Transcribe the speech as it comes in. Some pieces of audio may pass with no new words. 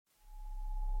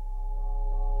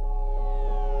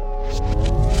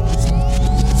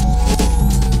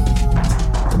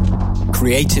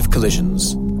Creative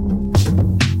Collisions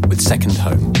with Second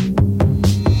Home.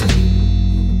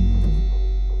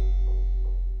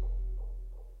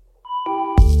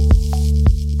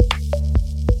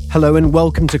 Hello and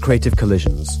welcome to Creative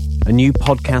Collisions, a new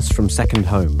podcast from Second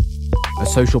Home, a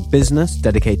social business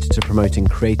dedicated to promoting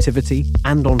creativity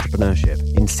and entrepreneurship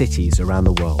in cities around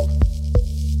the world.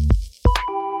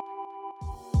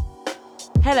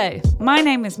 Hello, my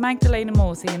name is Magdalena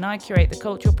Morsey and I curate the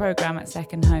cultural programme at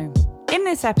Second Home. In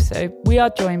this episode, we are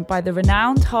joined by the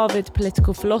renowned Harvard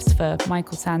political philosopher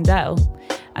Michael Sandel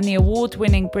and the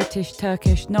award-winning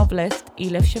British-Turkish novelist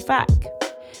Elif Shafak.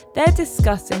 They're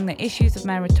discussing the issues of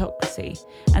meritocracy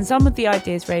and some of the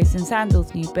ideas raised in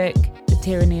Sandel's new book, The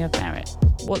Tyranny of Merit: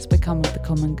 What's Become of the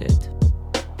Common Good.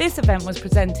 This event was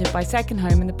presented by Second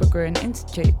Home and the Berggruen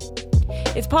Institute.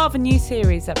 It's part of a new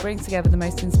series that brings together the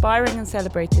most inspiring and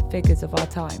celebrated figures of our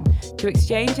time to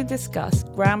exchange and discuss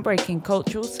groundbreaking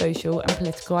cultural, social and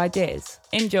political ideas.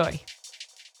 Enjoy.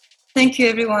 Thank you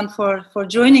everyone for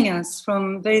joining us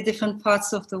from very different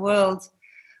parts of the world.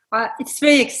 It's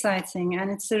very exciting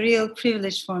and it's a real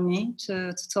privilege for me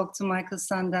to talk to Michael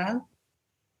Sandel,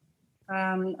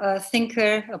 a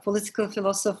thinker, a political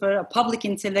philosopher, a public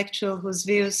intellectual whose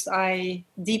views I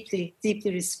deeply,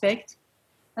 deeply respect.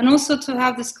 And also to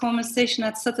have this conversation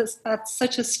at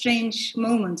such a strange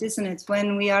moment, isn't it?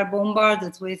 When we are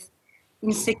bombarded with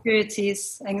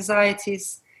insecurities,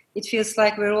 anxieties, it feels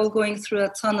like we're all going through a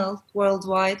tunnel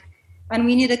worldwide, and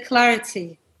we need a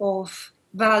clarity of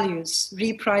values,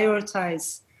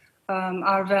 reprioritize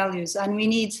our values, and we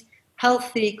need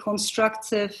healthy,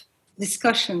 constructive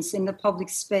discussions in the public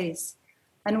space.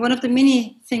 And one of the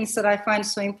many things that I find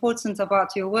so important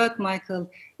about your work, Michael,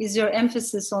 is your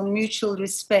emphasis on mutual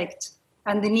respect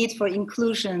and the need for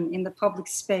inclusion in the public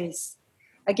space.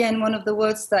 Again, one of the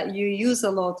words that you use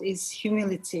a lot is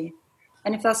humility.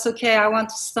 And if that's okay, I want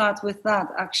to start with that,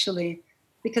 actually,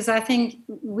 because I think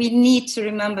we need to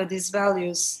remember these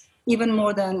values even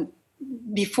more than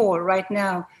before, right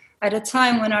now, at a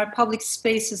time when our public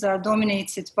spaces are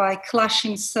dominated by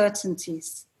clashing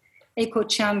certainties, echo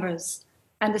chambers.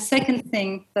 And the second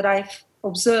thing that I've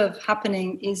observed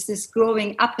happening is this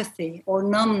growing apathy or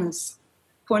numbness.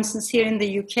 For instance, here in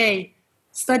the UK,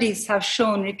 studies have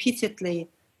shown repeatedly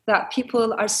that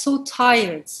people are so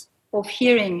tired of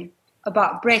hearing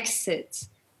about Brexit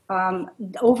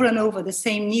over and over, the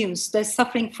same news. They're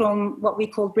suffering from what we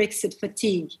call Brexit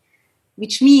fatigue,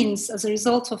 which means, as a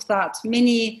result of that,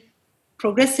 many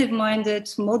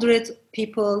progressive-minded, moderate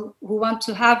people who want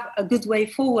to have a good way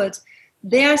forward,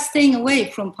 they are staying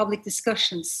away from public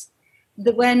discussions.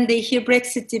 When they hear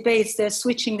Brexit debates, they're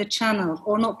switching the channel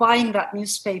or not buying that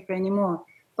newspaper anymore.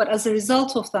 But as a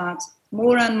result of that,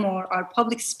 more and more our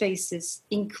public spaces,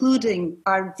 including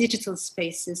our digital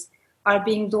spaces, are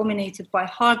being dominated by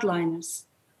hardliners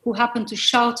who happen to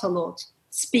shout a lot,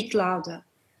 speak louder.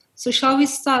 So shall we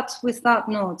start with that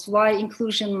note, why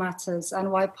inclusion matters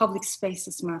and why public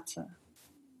spaces matter?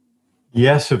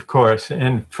 Yes, of course.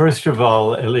 And first of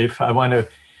all, Elif, I want to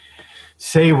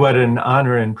say what an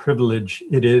honor and privilege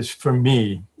it is for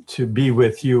me to be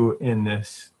with you in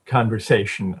this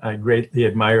conversation. I greatly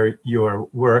admire your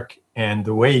work and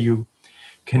the way you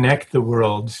connect the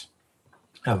worlds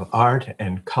of art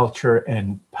and culture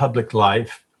and public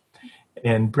life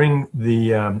and bring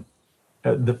the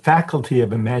faculty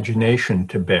of imagination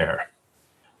to bear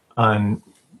on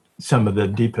some of the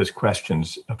deepest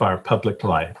questions of our public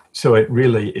life. So it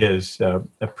really is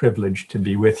a privilege to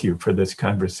be with you for this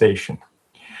conversation.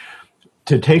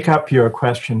 To take up your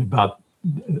question about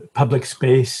public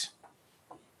space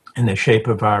and the shape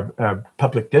of our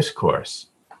public discourse,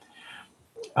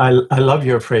 I love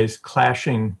your phrase,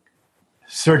 clashing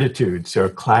certitudes or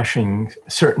clashing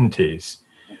certainties.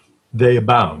 They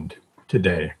abound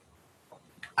today.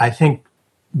 I think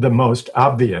the most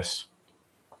obvious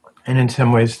and in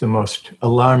some ways the most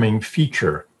alarming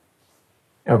feature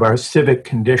of our civic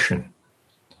condition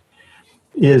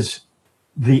is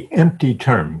the empty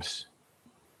terms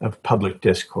of public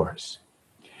discourse.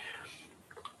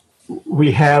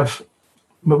 We have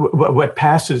what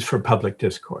passes for public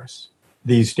discourse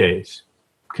these days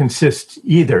consists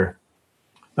either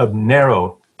of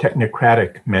narrow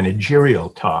technocratic managerial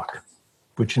talk,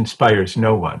 which inspires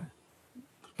no one,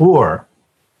 or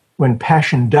when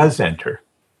passion does enter,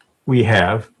 we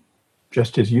have,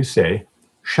 just as you say,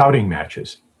 shouting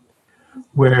matches,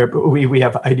 where we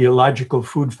have ideological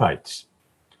food fights,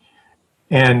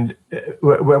 and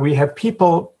where we have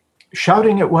people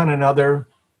shouting at one another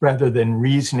rather than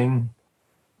reasoning,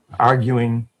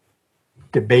 arguing,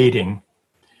 debating.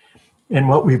 And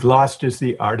what we've lost is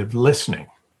the art of listening,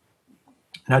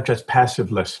 not just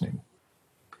passive listening,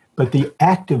 but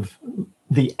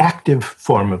the active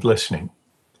form of listening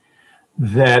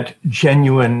that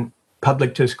genuine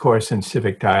public discourse and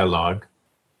civic dialogue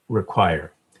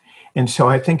require. And so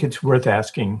I think it's worth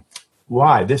asking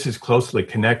why. This is closely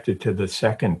connected to the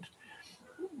second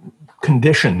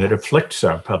condition that afflicts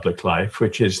our public life,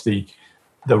 which is the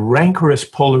rancorous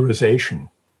polarization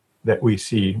that we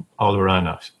see all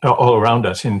around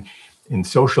us in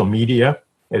social media,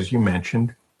 as you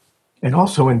mentioned, and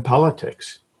also in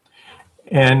politics.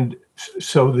 And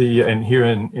so here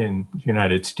in the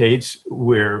United States,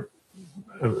 we're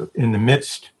in the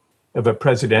midst of a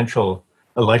presidential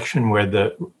election where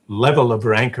the level of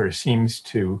rancor seems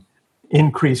to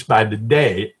increase by the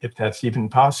day, if that's even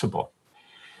possible,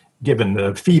 given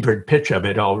the fevered pitch of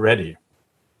it already.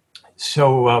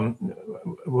 So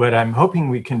what I'm hoping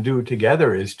we can do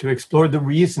together is to explore the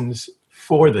reasons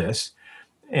for this.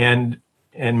 And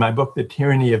my book, The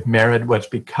Tyranny of Merit, What's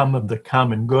Become of the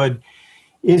Common Good,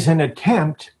 is an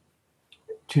attempt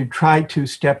to try to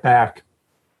step back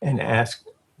and ask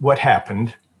what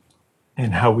happened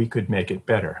and how we could make it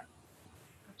better.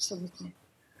 Absolutely.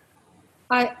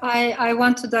 I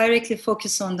want to directly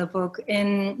focus on the book.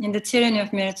 In The Tyranny of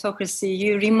Meritocracy,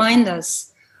 you remind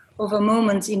us of a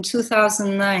moment in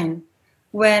 2009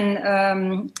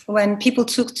 when people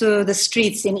took to the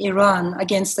streets in Iran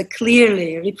against a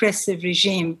clearly repressive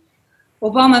regime.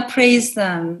 Obama praised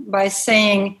them by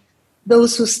saying,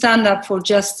 "Those who stand up for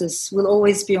justice will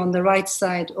always be on the right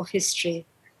side of history."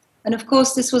 And of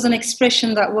course, this was an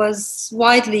expression that was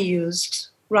widely used,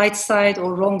 right side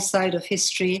or wrong side of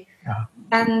history. Yeah.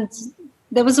 And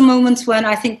there was a moment when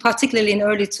I think, particularly in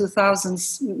early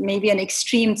 2000s, maybe an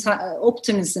extreme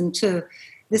optimism too,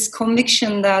 this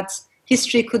conviction that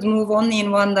history could move only in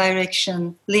one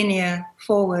direction, linear,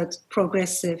 forward,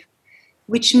 progressive,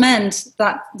 which meant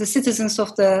that the citizens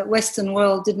of the Western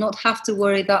world did not have to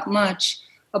worry that much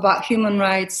about human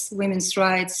rights, women's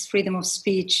rights, freedom of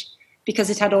speech, because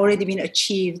it had already been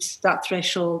achieved, that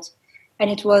threshold. And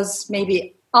it was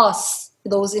maybe us,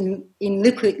 those in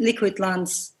liquid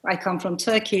lands, I come from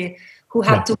Turkey, who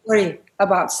had to worry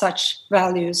about such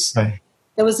values. Right.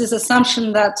 There was this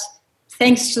assumption that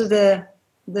thanks to the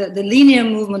linear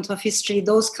movement of history,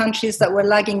 those countries that were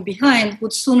lagging behind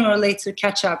would sooner or later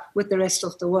catch up with the rest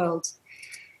of the world.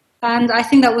 And I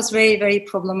think that was very, very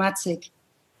problematic.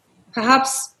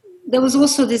 Perhaps there was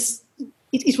also this,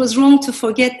 it was wrong to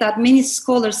forget that many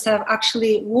scholars have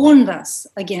actually warned us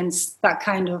against that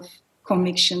kind of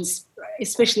convictions,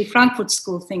 especially Frankfurt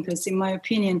School thinkers, in my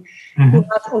opinion, who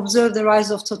have observed the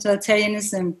rise of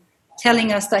totalitarianism,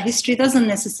 telling us that history doesn't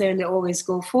necessarily always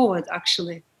go forward,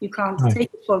 actually. You can't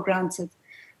take it for granted.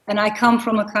 And I come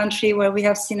from a country where we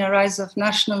have seen a rise of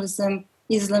nationalism,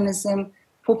 Islamism,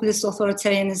 populist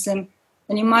authoritarianism,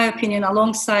 and in my opinion,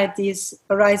 alongside these,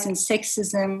 a rise in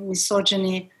sexism,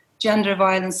 misogyny, gender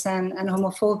violence, and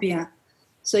homophobia.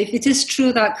 So if it is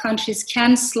true that countries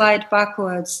can slide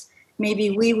backwards, maybe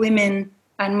we women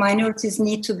and minorities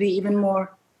need to be even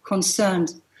more concerned.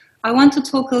 I want to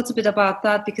talk a little bit about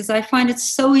that because I find it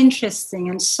so interesting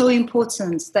and so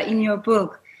important that in your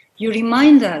book, you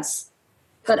remind us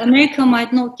that America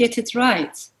might not get it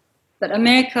right, that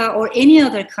America or any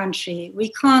other country,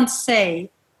 we can't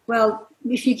say, well,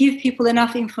 if you give people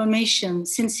enough information,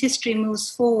 since history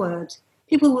moves forward,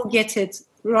 people will get it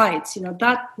right. You know,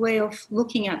 that way of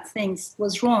looking at things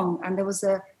was wrong, and there was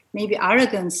a maybe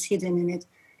arrogance hidden in it.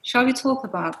 Shall we talk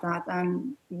about that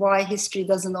and why history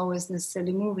doesn't always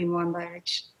necessarily move in one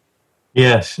direction?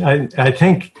 Yes, I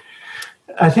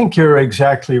think you're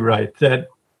exactly right that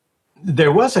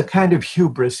there was a kind of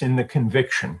hubris in the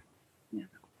conviction,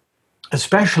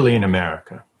 especially in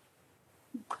America,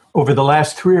 over the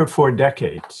last 3 or 4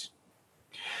 decades,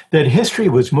 that history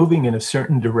was moving in a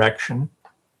certain direction,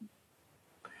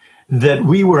 that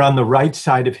we were on the right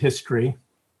side of history,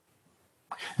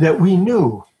 that we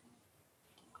knew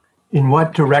in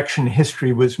what direction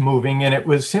history was moving, and it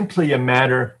was simply a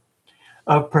matter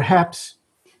of perhaps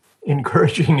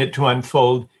encouraging it to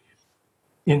unfold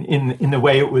in the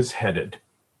way it was headed.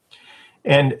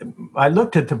 And I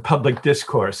looked at the public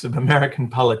discourse of American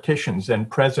politicians and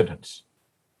presidents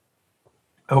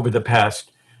over the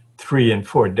past 3 and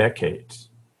 4 decades.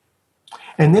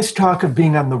 And this talk of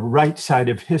being on the right side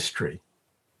of history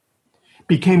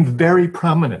became very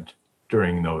prominent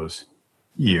during those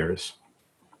years.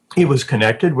 It was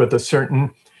connected with a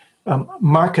certain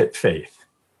market faith,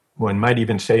 one might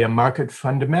even say a market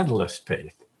fundamentalist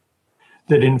faith,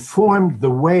 that informed the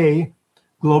way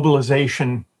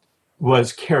globalization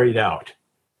was carried out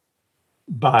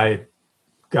by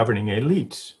governing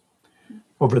elites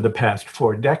over the past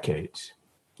 4 decades.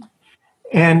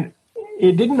 And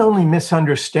it didn't only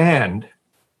misunderstand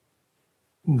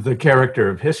the character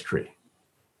of history,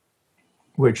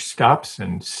 which stops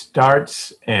and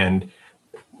starts and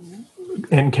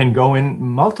can go in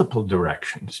multiple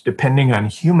directions depending on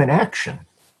human action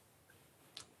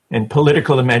and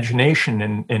political imagination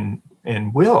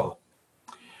and will.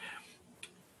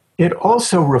 It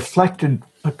also reflected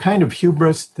a kind of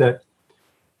hubris that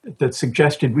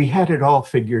suggested we had it all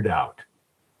figured out,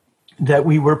 that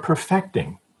we were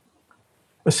perfecting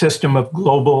a system of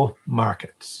global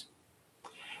markets.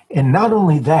 And not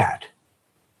only that,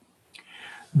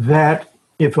 that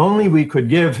if only we could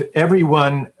give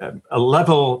everyone a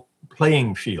level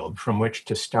playing field from which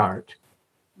to start,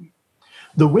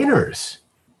 the winners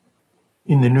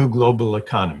in the new global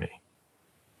economy,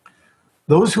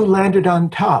 those who landed on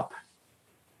top,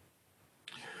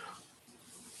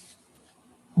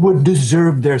 would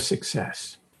deserve their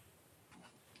success,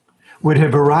 would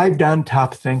have arrived on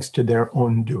top thanks to their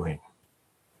own doing.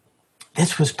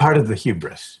 This was part of the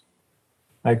hubris.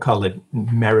 I call it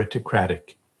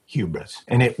meritocratic hubris.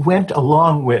 And it went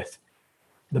along with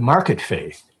the market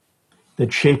faith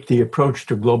that shaped the approach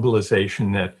to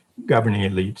globalization that governing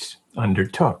elites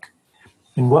undertook.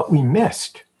 And what we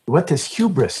missed, what this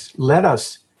hubris led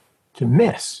us to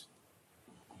miss,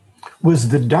 was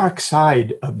the dark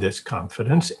side of this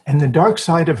confidence and the dark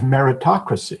side of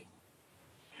meritocracy.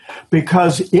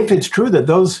 Because if it's true that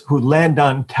those who land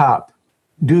on top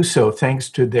do so thanks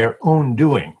to their own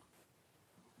doing,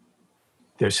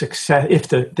 their success, if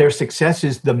their success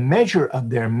is the measure of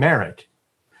their merit,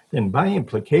 then by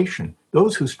implication,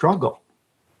 those who struggle,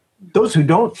 those who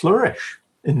don't flourish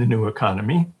in the new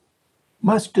economy,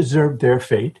 must deserve their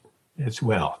fate as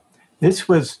well. This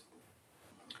was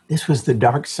the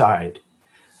dark side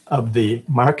of the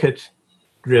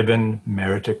market-driven,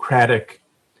 meritocratic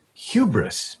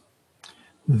hubris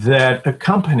that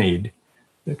accompanied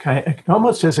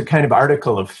almost as a kind of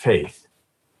article of faith,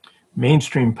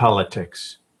 mainstream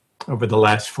politics over the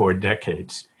last 4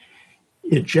 decades.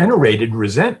 It generated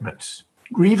resentments,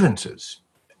 grievances,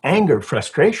 anger,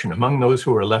 frustration among those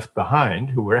who were left behind,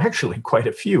 who were actually quite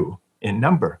a few in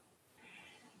number.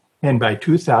 And by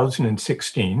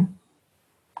 2016,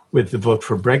 with the vote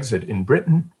for Brexit in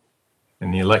Britain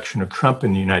and the election of Trump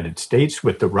in the United States,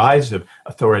 with the rise of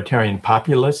authoritarian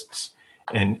populists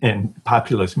and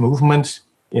populist movements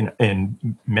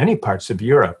in many parts of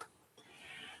Europe,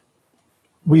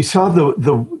 we saw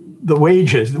the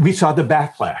wages, we saw the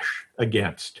backlash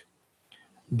against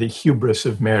the hubris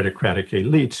of meritocratic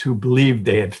elites who believed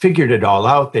they had figured it all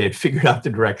out, they had figured out the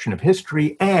direction of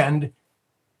history, and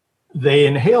they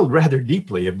inhaled rather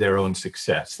deeply of their own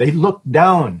success. They looked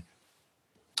down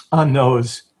on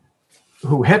those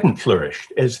who hadn't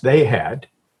flourished as they had.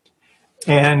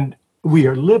 And we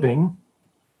are living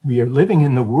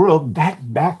in the world that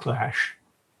backlash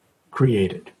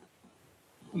created.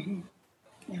 Mm-hmm.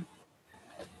 Yeah.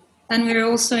 And we're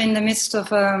also in the midst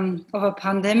of a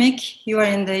pandemic. You are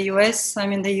in the US,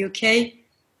 I'm in the UK.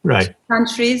 Right.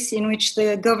 Countries in which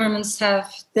the governments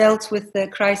have dealt with the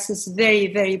crisis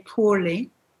very, very poorly.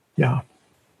 Yeah.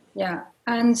 Yeah.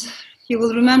 And you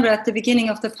will remember at the beginning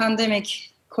of the pandemic,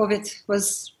 COVID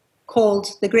was called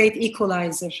the great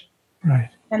equalizer.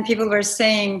 Right. And people were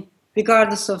saying,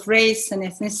 regardless of race and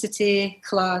ethnicity,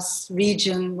 class,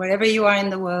 region, wherever you are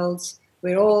in the world,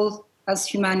 we're all, as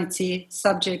humanity,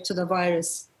 subject to the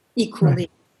virus equally.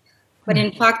 Right. But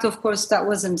in fact, of course, that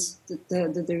wasn't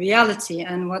the reality.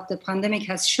 And what the pandemic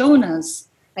has shown us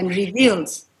and revealed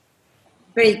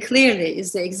very clearly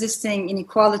is the existing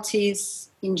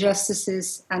inequalities,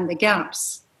 injustices, and the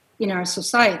gaps in our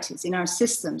societies, in our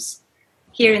systems.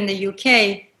 Here in the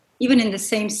UK, even in the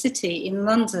same city, in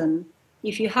London,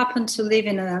 if you happen to live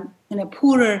in a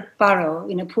poorer borough,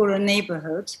 in a poorer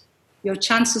neighborhood, your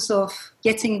chances of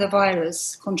getting the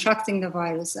virus, contracting the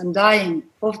virus, and dying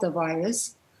of the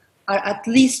virus are at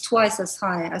least twice as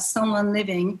high as someone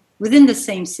living within the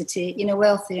same city in a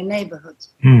wealthier neighborhood.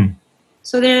 Mm.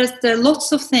 So there are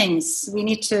lots of things we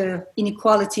need to,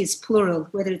 inequalities plural,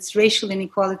 whether it's racial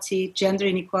inequality, gender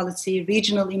inequality,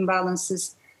 regional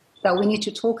imbalances that we need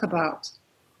to talk about.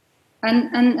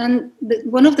 And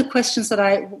one of the questions that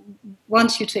I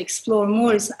want you to explore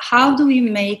more is how do we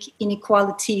make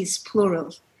inequalities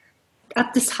plural?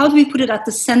 How do we put it at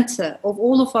the center of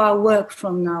all of our work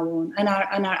from now on and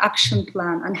our action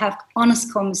plan and have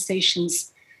honest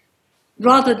conversations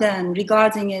rather than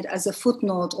regarding it as a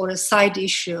footnote or a side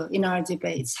issue in our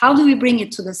debates? How do we bring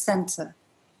it to the center?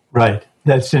 Right.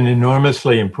 That's an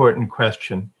enormously important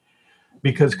question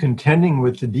because contending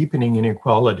with the deepening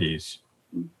inequalities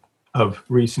of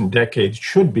recent decades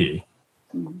should be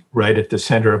right at the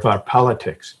center of our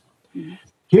politics.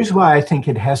 Here's why I think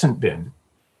it hasn't been.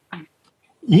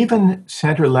 Even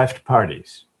center-left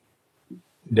parties,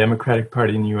 the Democratic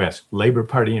Party in the US, Labour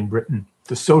Party in Britain,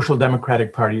 the Social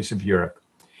Democratic parties of Europe,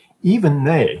 even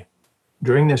they,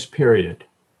 during this period,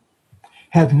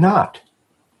 have not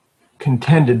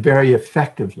contended very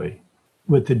effectively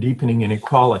with the deepening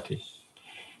inequality.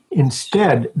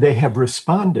 Instead, they have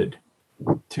responded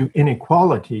to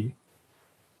inequality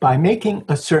by making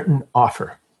a certain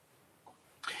offer.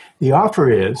 The offer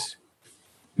is,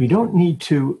 we don't need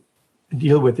to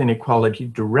deal with inequality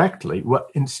directly.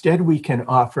 What instead we can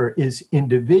offer is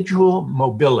individual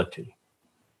mobility,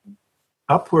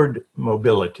 upward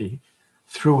mobility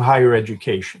through higher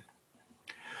education.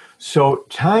 So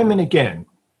time and again,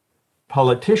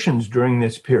 politicians during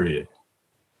this period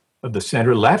of the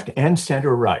center left and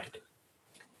center right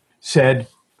said,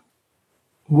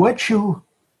 what you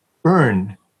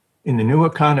earn in the new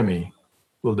economy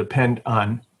will depend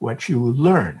on what you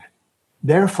learn.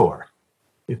 Therefore,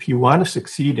 if you want to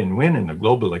succeed and win in the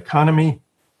global economy,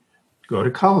 go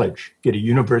to college, get a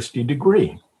university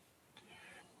degree.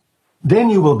 Then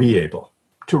you will be able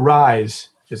to rise,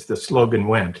 as the slogan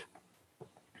went,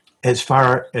 as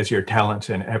far as your talents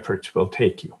and efforts will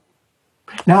take you.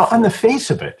 Now, on the face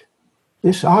of it,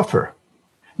 this offer,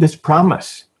 this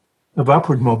promise of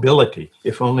upward mobility,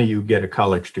 if only you get a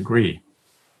college degree,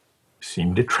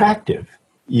 seemed attractive,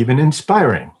 even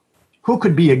inspiring. Who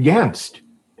could be against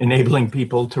enabling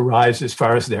people to rise as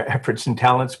far as their efforts and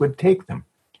talents would take them?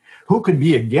 Who could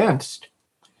be against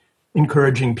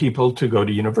encouraging people to go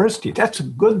to university? That's a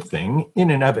good thing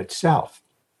in and of itself.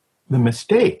 The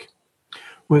mistake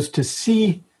was to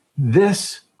see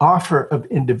this offer of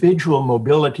individual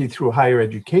mobility through higher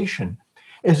education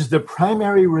as the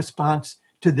primary response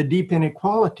to the deep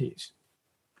inequalities,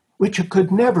 which it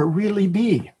could never really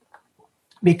be.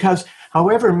 Because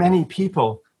however many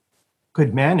people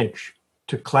could manage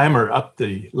to clamber up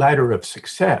the ladder of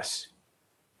success,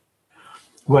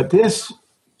 what this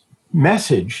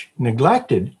message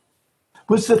neglected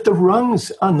was that the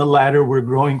rungs on the ladder were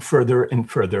growing further and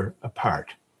further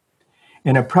apart.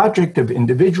 And a project of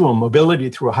individual mobility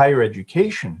through higher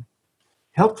education,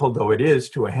 helpful though it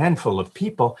is to a handful of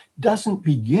people, doesn't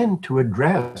begin to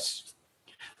address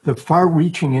the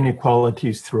far-reaching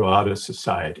inequalities throughout a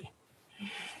society.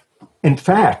 In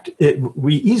fact,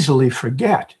 we easily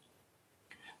forget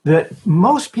that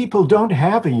most people don't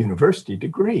have a university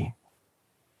degree.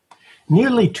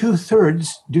 Nearly 2/3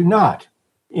 do not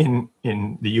in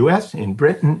the US, in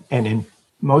Britain, and in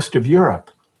most of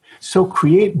Europe. So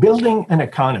building an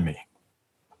economy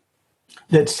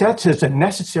that sets as a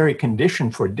necessary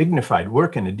condition for dignified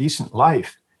work and a decent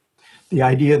life the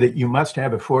idea that you must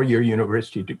have a 4-year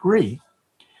university degree,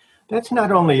 that's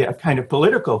not only a kind of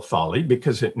political folly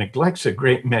because it neglects a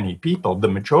great many people, the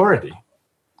majority,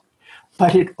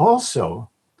 but it also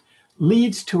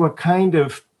leads to a kind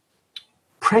of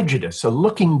prejudice, a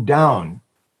looking down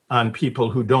on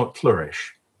people who don't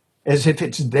flourish, as if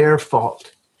it's their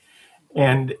fault.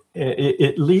 And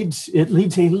it leads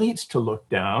elites to look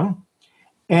down,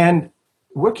 and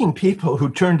working people who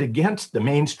turned against the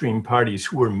mainstream parties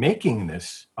who were making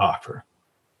this offer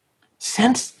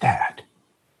sensed that.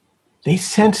 They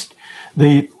sensed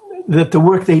that the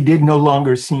work they did no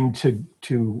longer seemed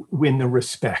to win the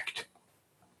respect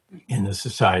in the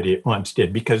society it once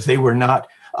did, because they were not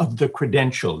of the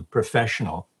credentialed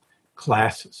professional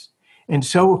classes. And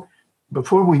so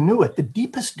before we knew it, the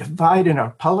deepest divide in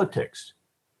our politics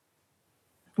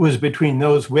was between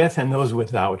those with and those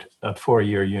without a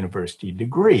 4-year university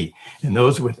degree. And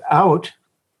those without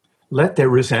let their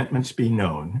resentments be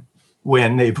known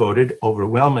when they voted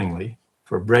overwhelmingly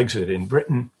for Brexit in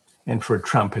Britain and for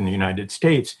Trump in the United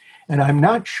States. And I'm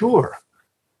not sure,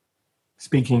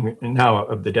 speaking now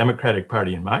of the Democratic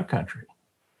Party in my country,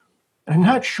 I'm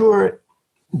not sure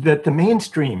that the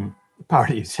mainstream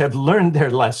parties have learned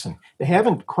their lesson. They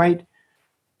haven't quite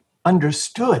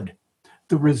understood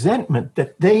the resentment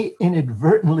that they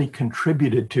inadvertently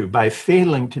contributed to by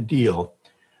failing to deal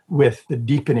with the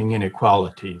deepening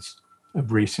inequalities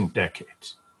of recent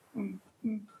decades.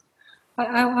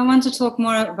 I want to talk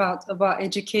more about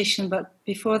education, but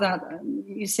before that,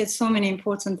 you said so many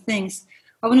important things.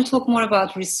 I want to talk more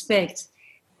about respect.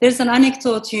 There's an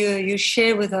anecdote you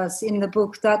share with us in the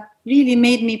book that really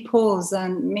made me pause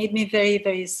and made me very,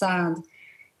 very sad.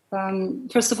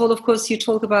 First of all, of course, you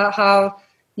talk about how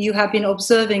you have been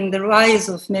observing the rise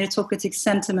of meritocratic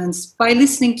sentiments by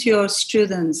listening to your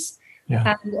students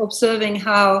and observing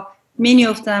how many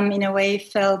of them, in a way,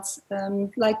 felt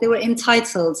like they were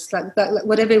entitled, like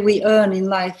whatever we earn in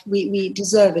life, we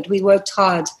deserve it. We worked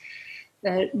hard.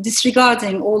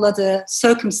 disregarding all other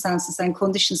circumstances and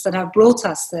conditions that have brought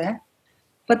us there.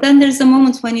 But then there's a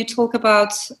moment when you talk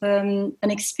about an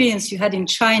experience you had in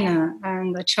China,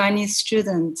 and a Chinese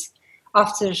student,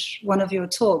 after one of your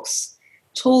talks,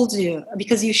 told you,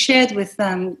 because you shared with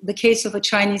them the case of a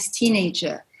Chinese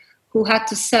teenager who had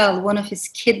to sell one of his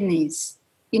kidneys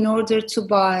in order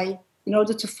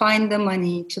to find the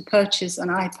money to purchase an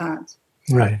iPad.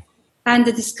 Right. And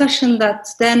the discussion that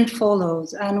then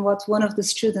followed, and what one of the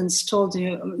students told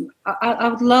you, I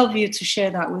would love you to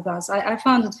share that with us. I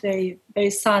found it very,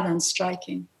 very sad and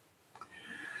striking.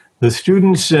 The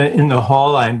students in the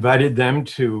hall, I invited them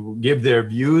to give their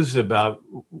views about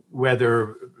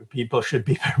whether people should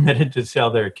be permitted to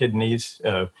sell their kidneys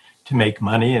to make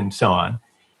money and so on.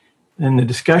 And the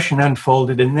discussion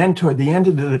unfolded. And then toward the end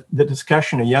of the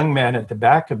discussion, a young man at the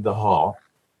back of the hall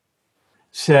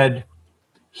said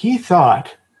he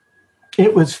thought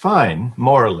it was fine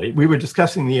morally. We were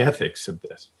discussing the ethics of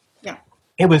this. Yeah.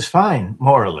 It was fine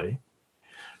morally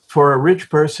for a rich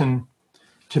person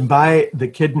to buy the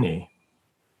kidney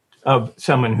of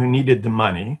someone who needed the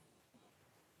money.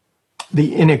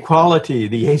 The inequality,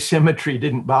 the asymmetry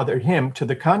didn't bother him. To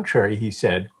the contrary, he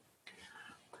said,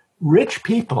 rich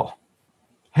people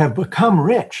have become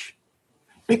rich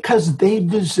because they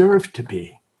deserve to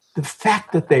be. The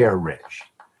fact that they are rich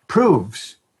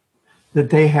proves that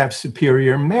they have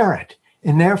superior merit,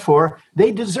 and therefore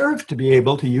they deserve to be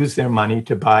able to use their money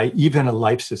to buy even a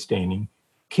life-sustaining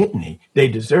kidney. They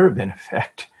deserve, in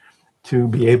effect, to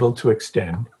be able to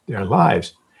extend their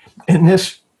lives. And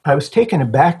this, I was taken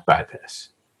aback by this,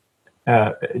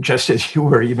 just as you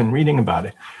were even reading about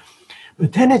it.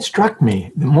 But then it struck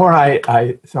me, the more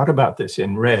I thought about this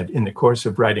and read in the course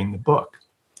of writing the book,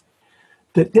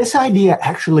 that this idea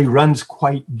actually runs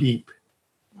quite deep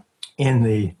in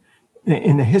the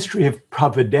history of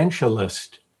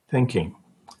providentialist thinking,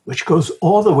 which goes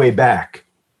all the way back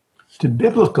to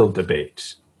biblical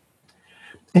debates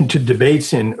and to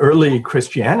debates in early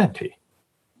Christianity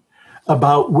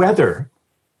about whether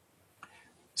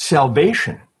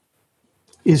salvation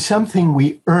is something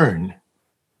we earn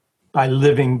by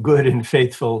living good and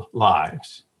faithful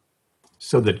lives,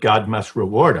 so that God must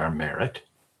reward our merit,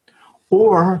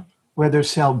 or whether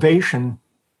salvation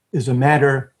is a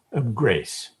matter of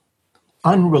grace,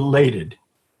 unrelated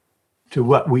to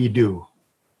what we do.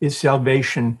 Is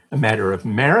salvation a matter of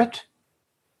merit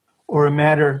or a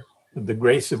matter of the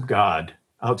grace of God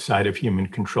outside of human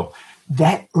control?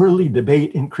 That early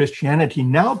debate in Christianity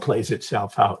now plays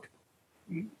itself out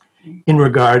in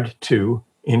regard to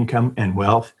income and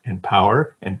wealth and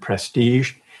power and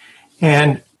prestige.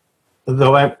 And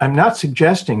though I'm not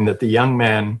suggesting that the young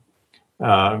man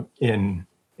in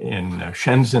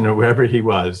Shenzhen or wherever he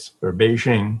was, or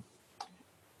Beijing,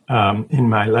 in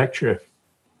my lecture,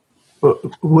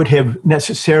 would have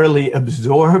necessarily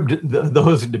absorbed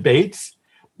those debates,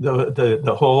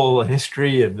 the whole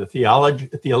history of the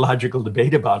theological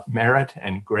debate about merit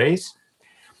and grace.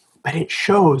 But it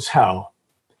shows how,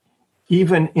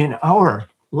 even in our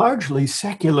largely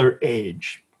secular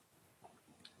age,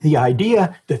 the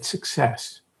idea that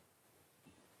success,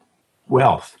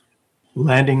 wealth,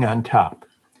 landing on top,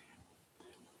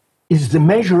 is the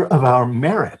measure of our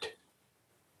merit,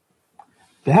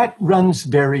 that runs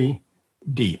very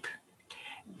deep.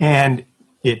 And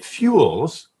it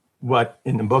fuels what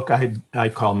in the book I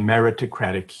call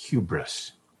meritocratic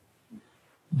hubris.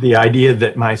 The idea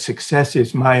that my success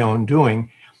is my own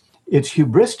doing. It's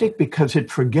hubristic because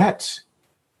it forgets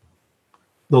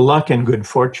the luck and good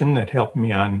fortune that helped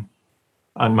me on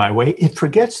my way. It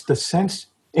forgets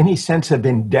any sense of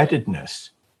indebtedness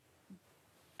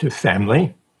to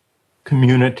family,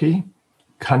 community,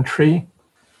 country,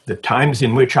 the times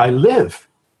in which I live,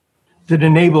 that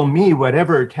enable me,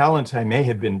 whatever talents I may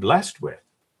have been blessed with,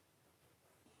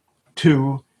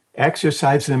 to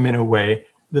exercise them in a way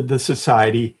that the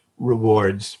society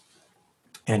rewards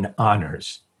and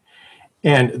honors.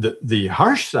 And the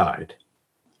harsh side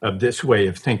of this way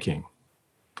of thinking,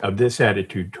 of this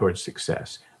attitude towards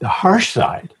success, the harsh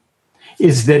side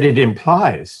is that it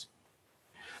implies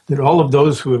that all of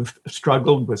those who have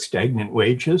struggled with stagnant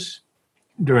wages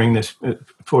during this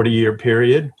 40-year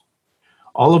period,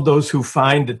 all of those who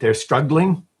find that they're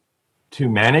struggling to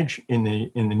manage in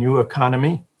the new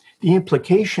economy, the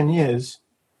implication is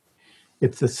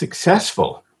if the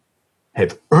successful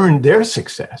have earned their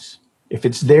success, if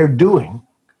it's their doing,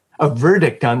 a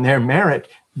verdict on their merit,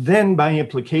 then by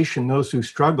implication, those who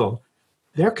struggle,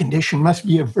 their condition must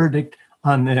be a verdict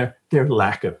on their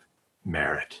lack of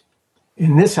merit.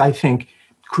 And this, I think,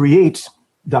 creates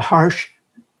the harsh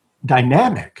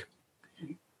dynamic,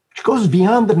 which goes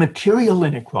beyond the material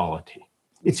inequality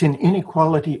It's an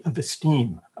inequality of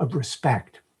esteem, of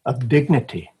respect, of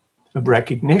dignity, of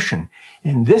recognition.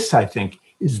 And this, I think,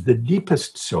 is the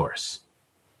deepest source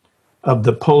of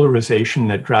the polarization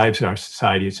that drives our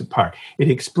societies apart. It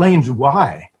explains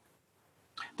why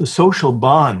the social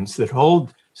bonds that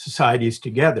hold societies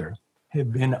together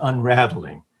have been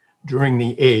unraveling during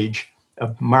the age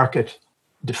of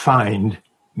market-defined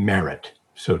merit,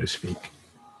 so to speak.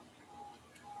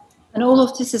 And all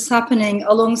of this is happening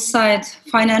alongside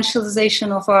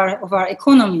financialization of our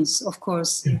economies, of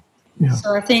course. Yeah. Yeah.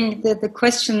 So I think that the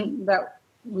question that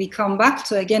we come back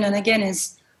to again and again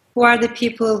is, who are the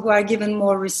people who are given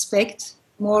more respect,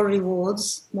 more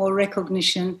rewards, more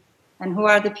recognition, and who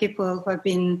are the people who have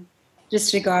been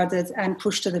disregarded and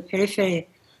pushed to the periphery?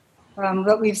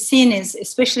 What we've seen is,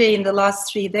 especially in the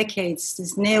last 3 decades,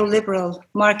 this neoliberal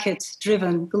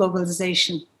market-driven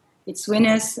globalization. It's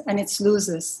winners and it's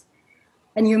losers.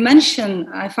 And you mentioned,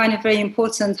 I find it very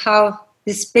important, how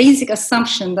this basic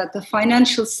assumption that the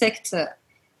financial sector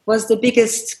was the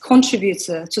biggest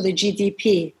contributor to the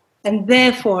GDP, and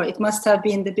therefore it must have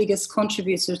been the biggest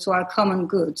contributor to our common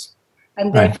good,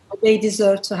 and therefore they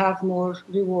deserve to have more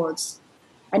rewards.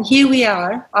 And here we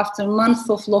are, after a month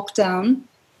of lockdown.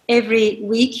 Every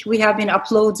week we have been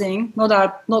uploading,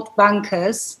 not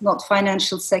bankers, not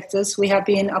financial sectors, we have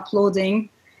been uploading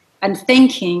and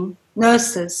thanking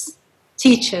nurses,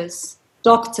 teachers,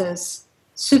 doctors,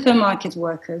 supermarket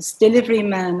workers, delivery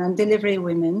men and delivery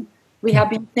women. We have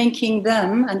been thanking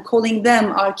them and calling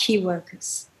them our key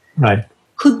workers. Right.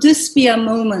 Could this be a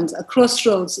moment, a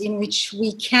crossroads in which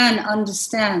we can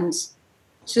understand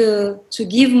to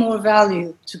give more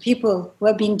value to people who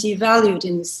have been devalued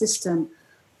in the system?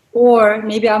 Or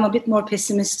maybe I'm a bit more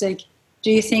pessimistic. Do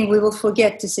you think we will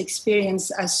forget this experience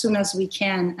as soon as we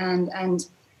can? And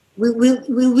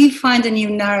will we find a new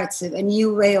narrative, a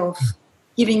new way of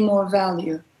giving more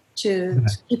value to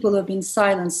people who have been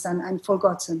silenced and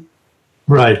forgotten?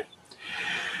 Right.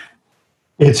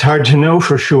 It's hard to know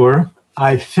for sure.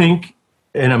 I think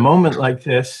in a moment like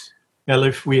this,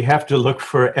 Elif, we have to look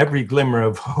for every glimmer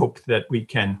of hope that we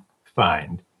can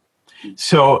find.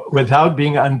 So without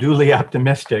being unduly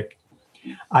optimistic,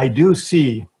 I do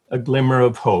see a glimmer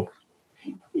of hope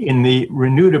in the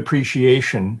renewed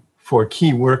appreciation for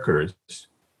key workers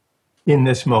in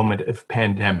this moment of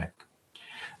pandemic.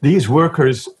 These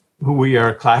workers who we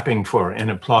are clapping for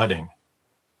and applauding,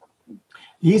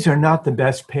 these are not the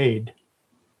best paid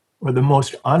or the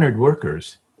most honored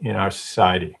workers in our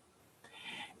society.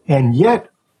 And yet,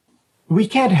 we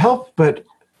can't help but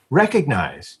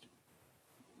recognize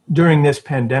during this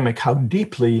pandemic how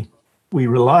deeply we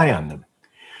rely on them.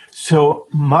 So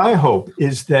my hope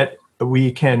is that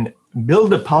we can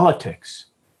build a politics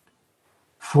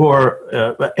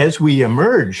for, as we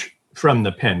emerge from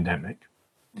the pandemic,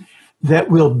 that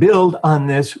will build on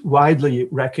this widely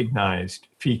recognized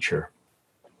feature,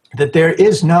 that there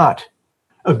is not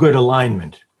a good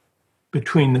alignment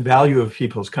between the value of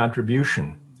people's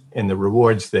contribution and the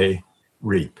rewards they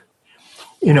reap.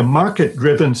 In a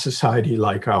market-driven society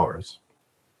like ours,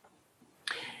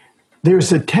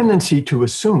 there's a tendency to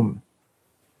assume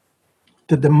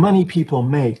that the money people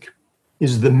make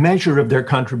is the measure of their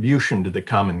contribution to the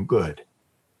common good.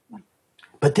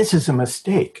 But this is a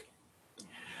mistake.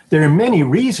 There are many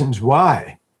reasons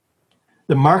why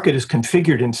the market is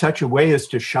configured in such a way as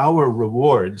to shower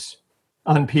rewards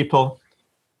on people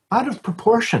out of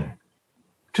proportion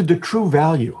to the true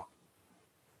value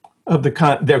of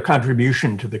their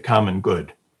contribution to the common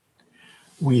good.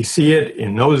 We see it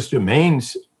in those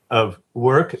domains of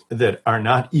work that are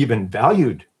not even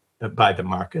valued by the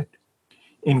market,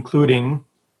 including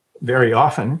very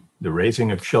often the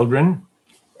raising of children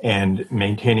and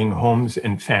maintaining homes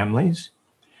and families.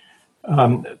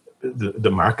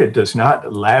 The market does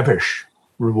not lavish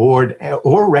reward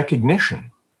or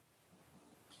recognition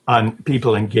on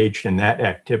people engaged in that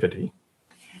activity,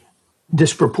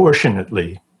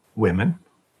 disproportionately women.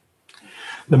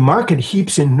 The market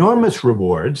heaps enormous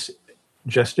rewards,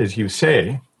 just as you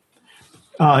say,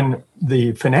 on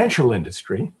the financial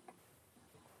industry,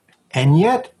 and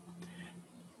yet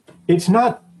it's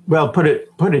not, well, put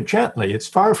it gently, it's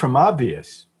far from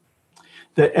obvious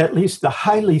that at least the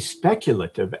highly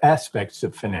speculative aspects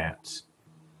of finance,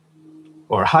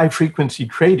 or high-frequency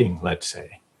trading, let's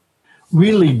say,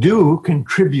 really do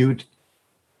contribute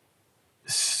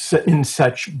in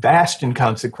such vast and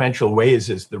consequential ways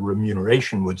as the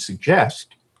remuneration would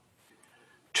suggest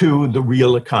to the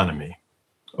real economy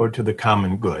or to the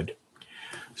common good.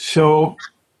 So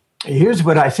here's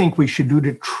what I think we should do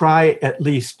to try at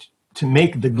least to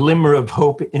make the glimmer of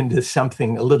hope into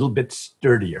something a little bit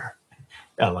sturdier,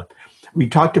 Ella. We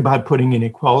talked about putting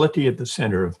inequality at the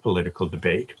center of political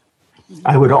debate.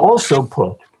 I would also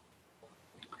put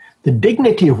the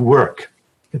dignity of work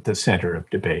at the center of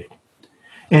debate.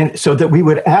 And so that we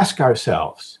would ask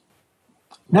ourselves,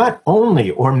 not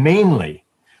only or mainly,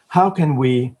 how can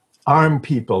we arm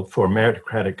people for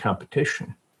meritocratic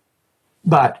competition,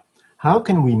 but how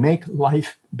can we make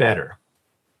life better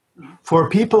for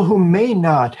people who may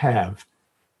not have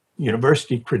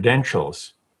university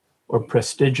credentials or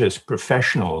prestigious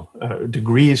professional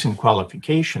degrees and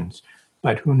qualifications,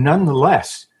 but who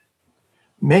nonetheless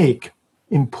make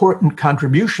important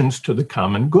contributions to the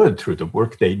common good through the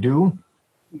work they do,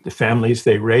 the families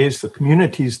they raise, the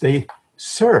communities they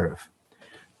serve.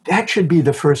 That should be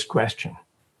the first question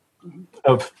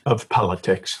of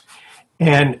politics.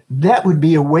 And that would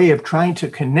be a way of trying to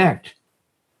connect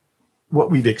what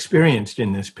we've experienced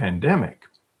in this pandemic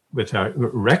with our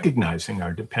recognizing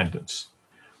our dependence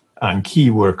on key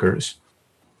workers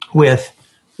with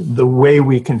the way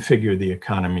we configure the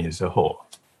economy as a whole.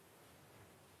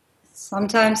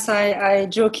 Sometimes I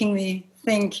jokingly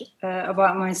think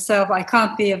about myself. I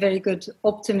can't be a very good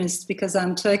optimist because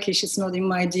I'm Turkish. It's not in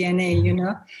my DNA, you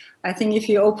know. I think if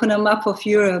you open a map of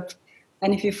Europe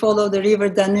and if you follow the river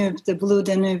Danube, the blue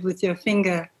Danube with your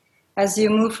finger, as you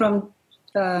move from,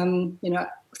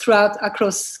 throughout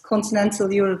across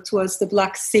continental Europe towards the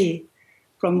Black Sea,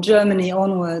 from Germany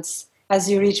onwards, as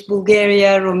you reach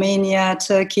Bulgaria, Romania,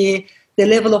 Turkey, the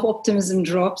level of optimism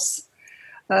drops.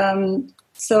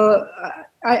 So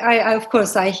I of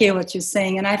course, I hear what you're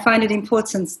saying, and I find it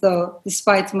important, though,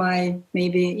 despite my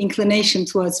maybe inclination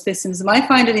towards pessimism, I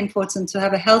find it important to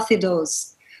have a healthy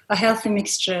dose, a healthy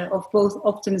mixture of both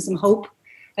optimism, hope,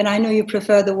 and I know you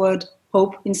prefer the word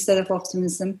hope instead of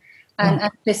optimism, and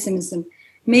pessimism.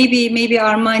 Maybe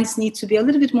our minds need to be a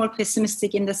little bit more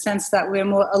pessimistic in the sense that we're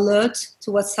more alert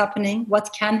to what's happening,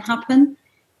 what can happen,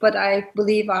 but I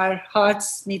believe our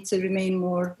hearts need to remain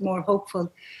more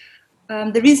hopeful.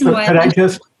 The reason why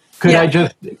could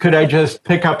I just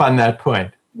pick up on that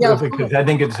point? Yeah, because I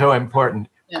think it's so important.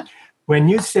 Yeah. When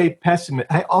you say pessimism,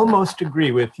 I almost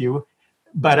agree with you,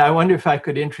 but I wonder if I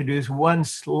could introduce one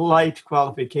slight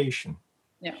qualification.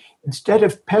 Yeah. Instead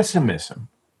of pessimism,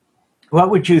 what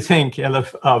would you think,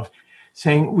 Elif, of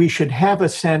saying we should have a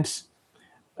sense,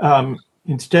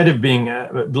 instead of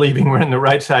believing we're on the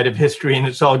right side of history and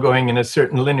it's all going in a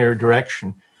certain linear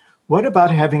direction, what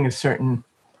about having a certain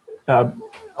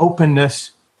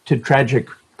openness to tragic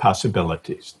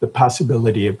possibilities, the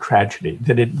possibility of tragedy,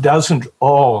 that it doesn't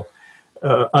all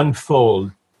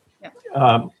unfold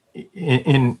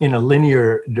in a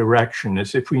linear direction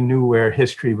as if we knew where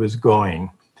history was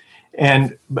going.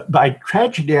 And by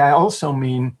tragedy, I also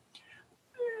mean,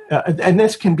 and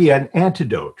this can be an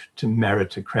antidote to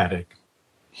meritocratic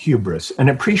hubris, an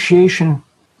appreciation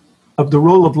of the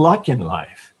role of luck in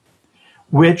life,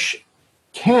 which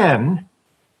can,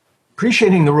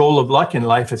 appreciating the role of luck in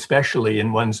life, especially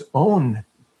in one's own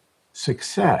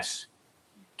success,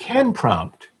 can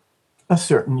prompt a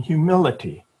certain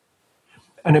humility,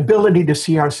 an ability to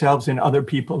see ourselves in other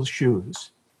people's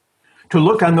shoes, to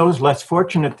look on those less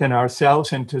fortunate than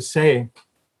ourselves and to say,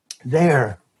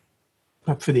 there,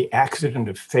 but for the accident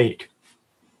of fate,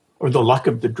 or the luck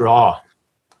of the draw,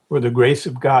 or the grace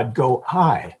of God, go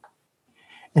I.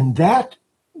 And that,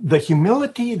 the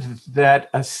humility that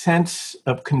a sense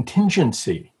of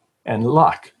contingency and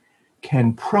luck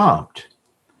can prompt,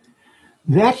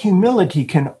 that humility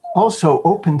can also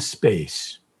open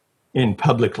space in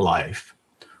public life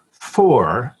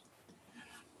for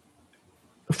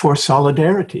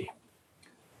solidarity,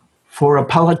 for a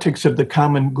politics of the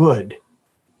common good,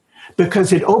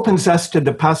 because it opens us to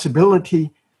the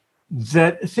possibility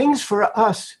that things for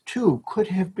us too could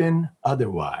have been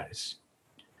otherwise,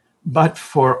 but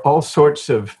for all sorts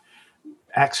of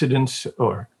accidents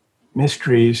or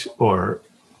mysteries or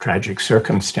tragic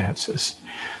circumstances.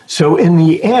 So in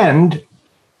the end,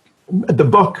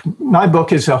 my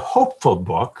book is a hopeful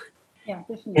book,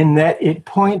 in that it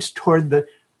points toward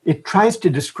it tries to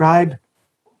describe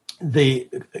the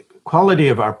quality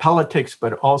of our politics,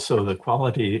 but also the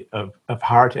quality of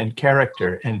heart and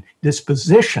character and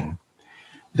disposition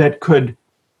that could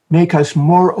make us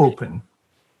more open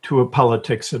to a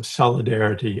politics of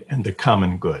solidarity and the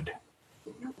common good.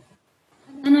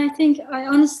 And I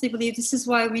honestly believe this is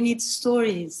why we need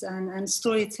stories and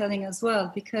storytelling as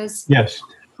well, because yes,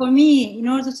 for me, in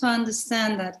order to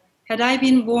understand that, had I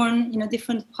been born in a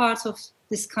different part of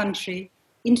this country,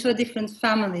 into a different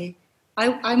family,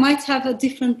 I might have a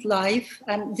different life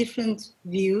and different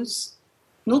views.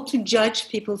 Not to judge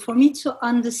people. For me to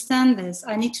understand this,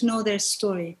 I need to know their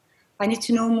story. I need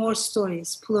to know more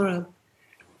stories, plural.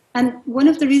 And one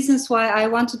of the reasons why I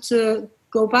wanted to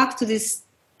go back to this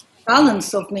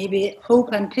balance of maybe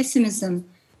hope and pessimism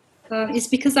is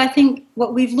because I think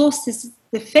what we've lost is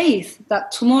the faith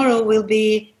that tomorrow will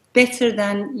be better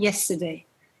than yesterday.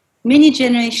 Many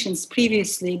generations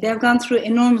previously, they've gone through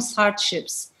enormous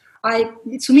hardships.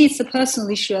 To me, it's a personal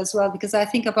issue as well, because I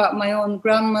think about my own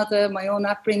grandmother, my own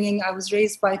upbringing. I was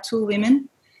raised by two women,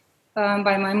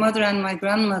 by my mother and my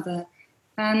grandmother.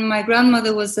 And my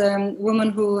grandmother was a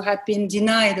woman who had been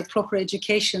denied a proper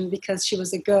education because she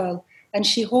was a girl. And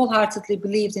she wholeheartedly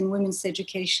believed in women's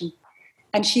education.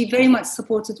 And she very much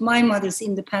supported my mother's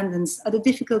independence at a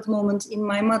difficult moment in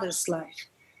my mother's life.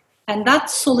 And that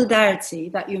solidarity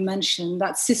that you mentioned,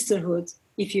 that sisterhood,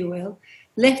 if you will,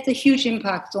 left a huge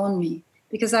impact on me.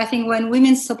 Because I think when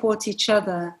women support each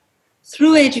other,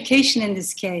 through education in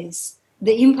this case,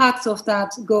 the impact of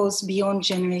that goes beyond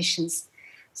generations.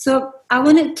 So I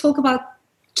want to talk about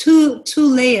two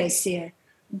layers here.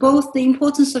 Both the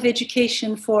importance of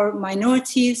education for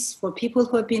minorities, for people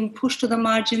who have been pushed to the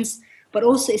margins, but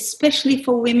also especially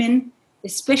for women,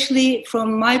 especially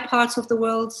from my parts of the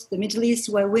world, the Middle East,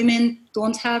 where women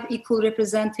don't have equal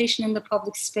representation in the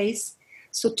public space.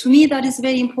 So to me, that is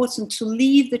very important, to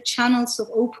leave the channels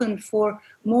open for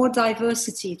more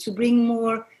diversity, to bring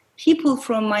more people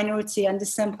from minority and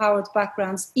disempowered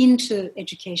backgrounds into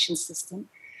education system.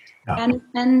 Yeah.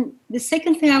 And the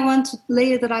second thing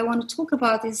layer that I want to talk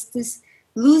about is this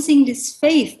losing this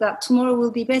faith that tomorrow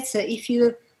will be better if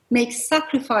you make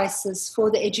sacrifices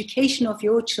for the education of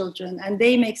your children and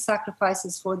they make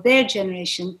sacrifices for their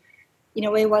generation. In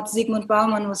a way, what Zygmunt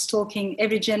Bauman was talking,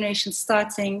 every generation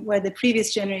starting where the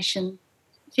previous generation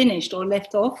finished or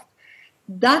left off.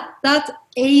 That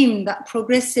aim, that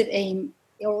progressive aim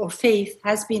or faith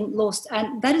has been lost.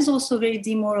 And that is also very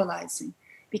demoralizing,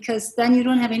 because then you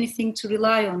don't have anything to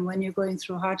rely on when you're going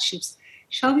through hardships.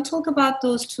 Shall we talk about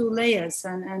those two layers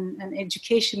and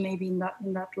education maybe in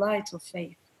that light of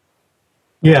faith?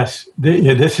 Yes,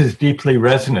 this is deeply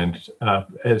resonant,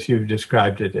 as you've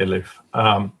described it, Elif.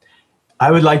 I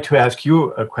would like to ask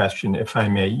you a question, if I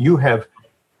may. You have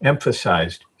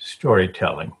emphasized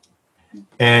storytelling,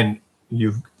 and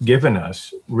you've given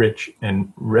us rich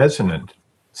and resonant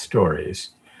stories.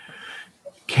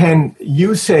 Can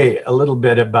you say a little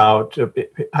bit about,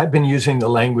 I've been using the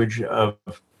language of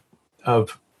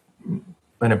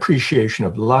an appreciation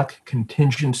of luck,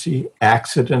 contingency,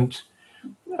 accident,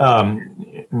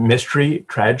 mystery,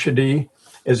 tragedy,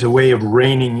 as a way of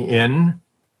reining in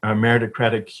our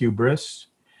meritocratic hubris,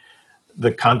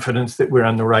 the confidence that we're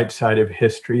on the right side of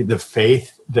history, the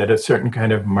faith that a certain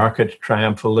kind of market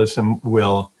triumphalism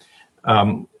will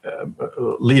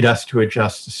lead us to a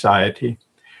just society.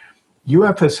 You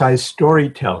emphasize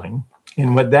storytelling,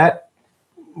 and what that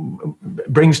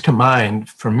brings to mind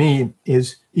for me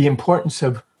is the importance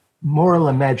of moral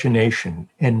imagination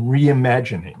and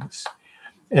reimaginings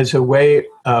as a way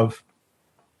of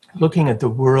looking at the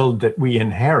world that we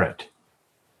inherit,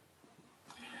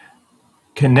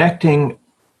 connecting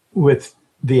with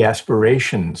the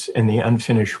aspirations and the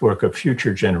unfinished work of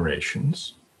future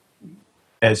generations,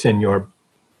 as in your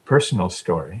personal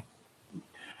story,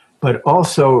 but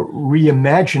also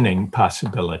reimagining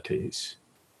possibilities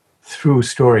through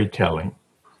storytelling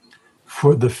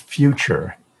for the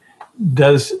future.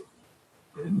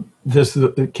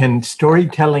 Can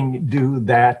storytelling do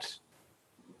that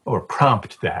or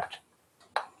prompt that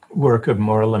work of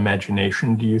moral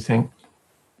imagination, do you think?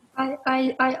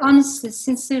 I honestly,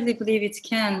 sincerely believe it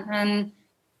can. And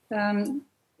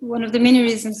one of the many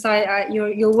reasons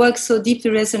your work so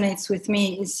deeply resonates with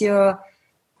me is you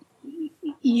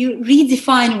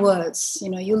redefine words.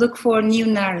 You look for new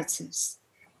narratives.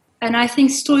 And I think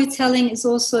storytelling is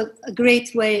also a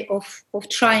great way of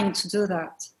trying to do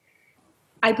that.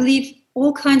 I believe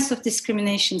all kinds of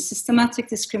discrimination, systematic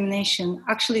discrimination,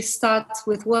 actually starts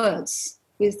with words,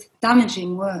 with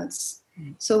damaging words.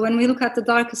 So when we look at the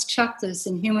darkest chapters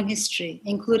in human history,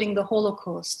 including the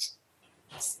Holocaust,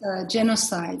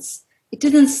 genocides, it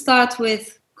didn't start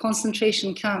with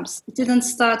concentration camps. It didn't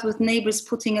start with neighbors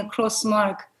putting a cross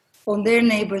mark on their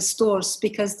neighbors' doors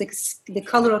because the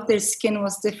color of their skin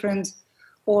was different,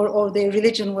 or their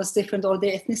religion was different, or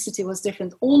their ethnicity was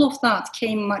different. All of that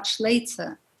came much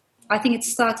later. I think it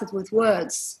started with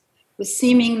words, with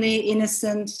seemingly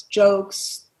innocent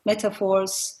jokes,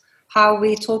 metaphors, how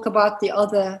we talk about the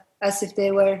other as if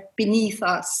they were beneath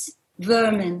us,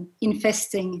 vermin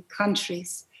infesting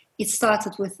countries. It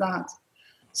started with that.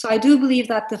 So I do believe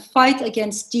that the fight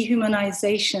against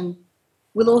dehumanization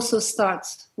will also start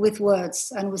with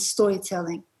words and with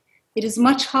storytelling. It is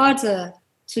much harder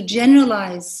to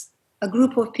generalize a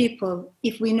group of people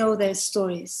if we know their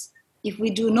stories. If we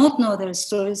do not know their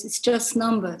stories, it's just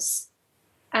numbers.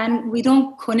 And we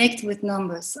don't connect with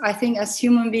numbers. I think as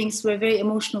human beings, we're very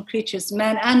emotional creatures,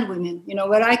 men and women. You know,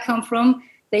 where I come from,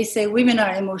 they say women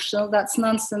are emotional. That's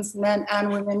nonsense. Men and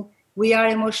women, we are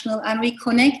emotional, and we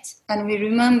connect and we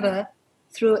remember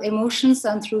through emotions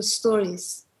and through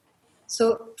stories.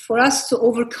 So for us to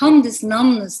overcome this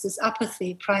numbness, this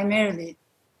apathy primarily,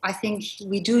 I think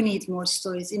we do need more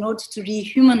stories in order to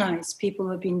rehumanize people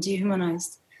who have been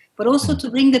dehumanized, but also to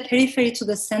bring the periphery to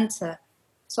the center.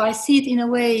 So I see it in a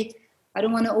way, I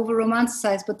don't want to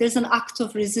over-romanticize, but there's an act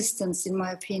of resistance, in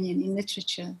my opinion, in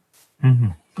literature. Mm-hmm.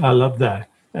 I love that.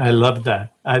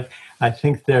 I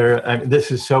think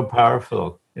this is so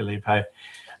powerful, Elif.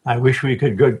 I wish we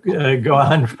could go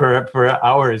on for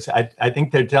hours. I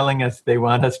think they're telling us they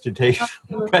want us to take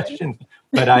some questions,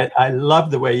 but I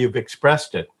love the way you've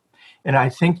expressed it. And I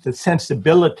think the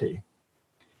sensibility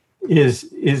is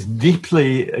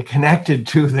deeply connected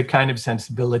to the kind of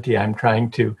sensibility I'm trying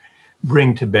to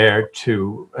bring to bear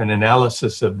to an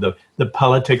analysis of the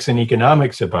politics and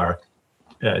economics of our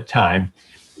time,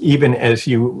 even as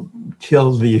you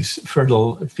till these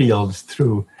fertile fields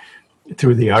through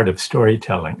the art of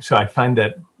storytelling. So I find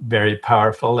that very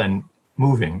powerful and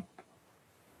moving.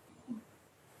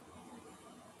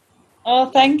 Oh,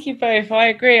 thank you both. I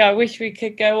agree. I wish we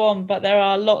could go on, but there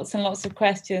are lots and lots of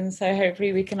questions, so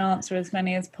hopefully we can answer as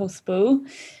many as possible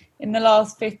in the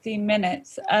last 15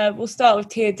 minutes. We'll start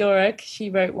with Theodora, because she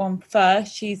wrote one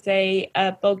first. She's a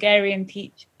Bulgarian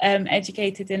teacher,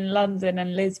 educated in London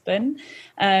and Lisbon.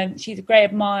 She's a great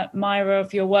admirer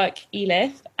of your work,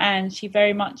 Elif, and she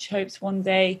very much hopes one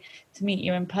day to meet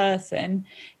you in person.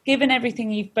 Given everything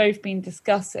you've both been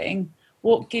discussing,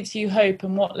 what gives you hope,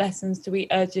 and what lessons do we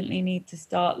urgently need to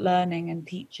start learning and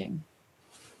teaching?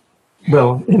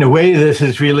 Well, in a way, this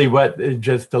is really what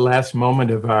just the last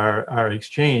moment of our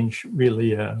exchange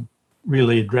really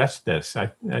addressed this.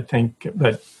 I think,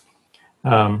 but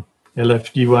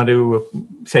Elif, do you want to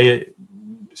say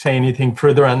anything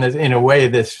further on this? In a way,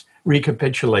 this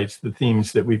recapitulates the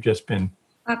themes that we've just been.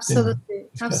 Absolutely.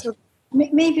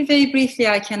 Maybe very briefly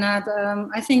I can add,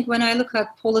 I think when I look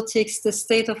at politics, the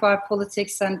state of our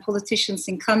politics and politicians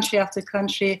in country after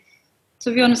country,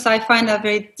 to be honest, I find that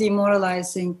very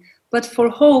demoralizing. But for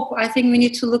hope, I think we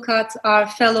need to look at our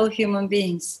fellow human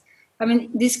beings. I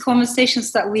mean, these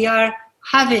conversations that we are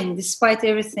having, despite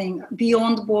everything,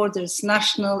 beyond borders,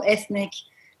 national, ethnic,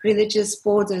 religious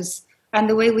borders, and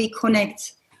the way we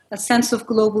connect, a sense of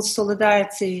global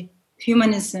solidarity,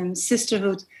 humanism,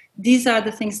 sisterhood, these are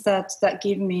the things that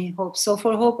give me hope. So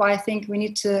for hope, I think we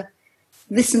need to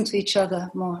listen to each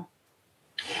other more.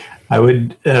 I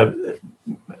would,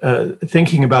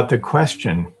 thinking about the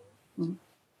question,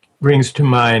 brings to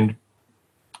mind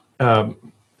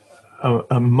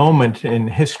a moment in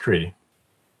history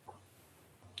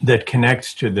that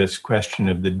connects to this question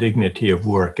of the dignity of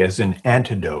work as an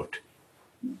antidote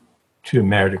to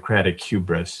meritocratic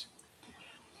hubris.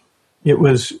 It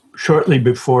was shortly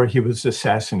before he was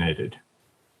assassinated.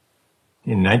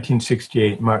 In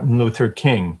 1968, Martin Luther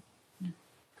King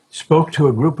spoke to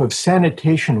a group of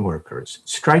sanitation workers,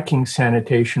 striking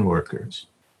sanitation workers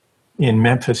in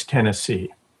Memphis,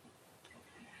 Tennessee.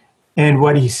 And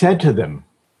what he said to them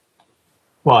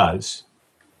was,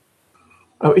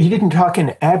 he didn't talk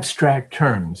in abstract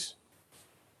terms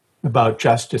about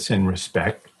justice and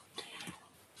respect.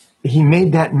 He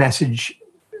made that message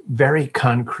very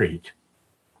concrete.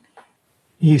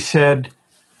 He said,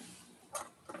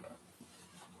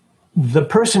 the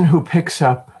person who picks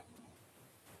up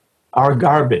our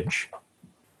garbage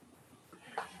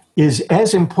is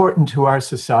as important to our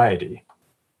society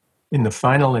in the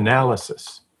final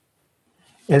analysis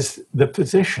as the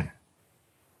physician.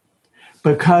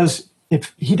 Because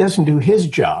if he doesn't do his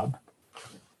job,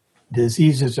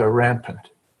 diseases are rampant.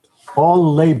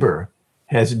 All labor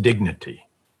has dignity.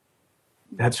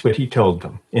 That's what he told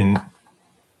them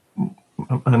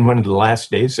on one of the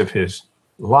last days of his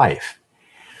life.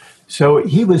 So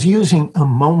he was using a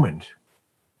moment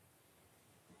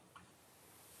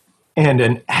and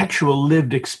an actual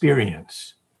lived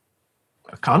experience,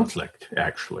 a conflict,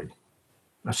 actually,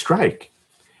 a strike,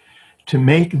 to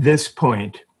make this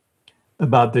point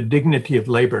about the dignity of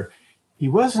labor. He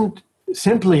wasn't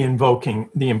simply invoking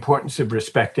the importance of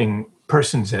respecting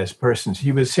persons as persons.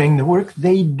 He was saying the work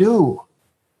they do,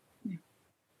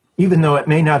 even though it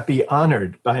may not be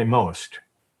honored by most,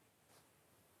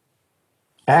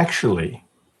 actually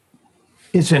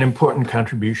is an important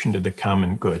contribution to the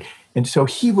common good. And so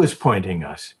he was pointing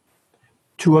us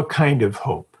to a kind of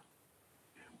hope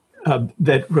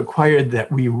that required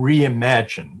that we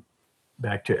reimagine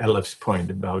back to Elif's point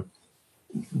about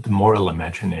the moral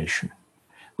imagination,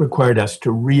 required us to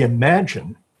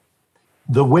reimagine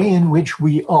the way in which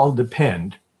we all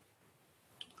depend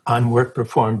on work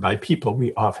performed by people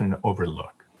we often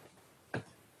overlook.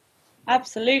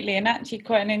 Absolutely, and actually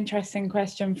quite an interesting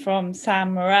question from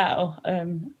Sam Morrell,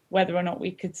 whether or not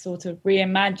we could sort of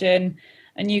reimagine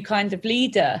a new kind of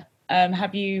leader.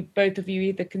 Have you, both of you,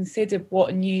 either considered what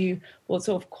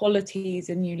sort of qualities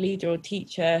a new leader or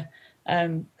teacher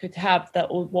could have, that,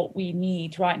 or what we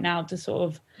need right now to sort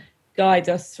of guide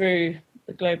us through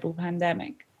the global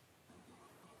pandemic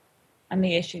and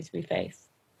the issues we face?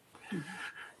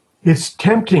 It's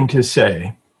tempting to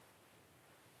say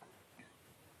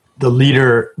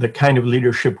the kind of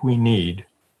leadership we need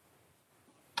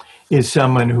is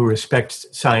someone who respects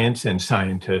science and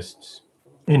scientists,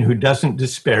 and who doesn't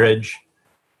disparage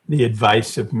the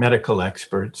advice of medical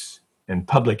experts and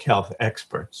public health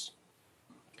experts.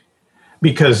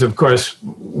 Because, of course,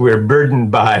 we're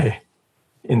burdened by,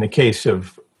 in the case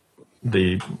of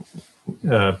the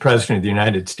President of the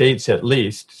United States at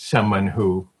least, someone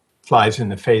who flies in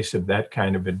the face of that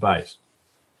kind of advice.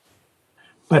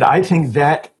 But I think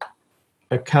that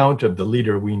account of the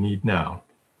leader we need now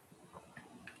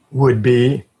would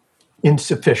be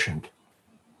insufficient.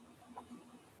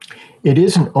 It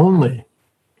isn't only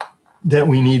that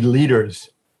we need leaders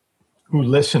who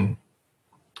listen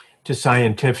to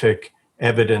scientific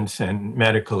evidence and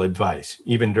medical advice,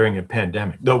 even during a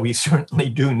pandemic, though we certainly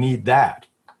do need that.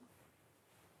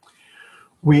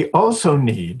 We also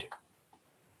need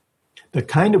the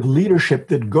kind of leadership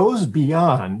that goes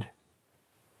beyond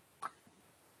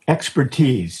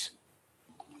expertise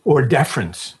or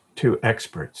deference to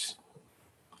experts.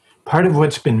 Part of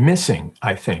what's been missing,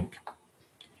 I think,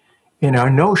 in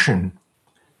our notion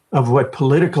of what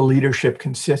political leadership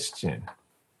consists in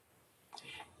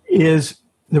is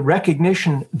the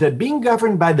recognition that being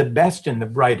governed by the best and the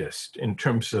brightest in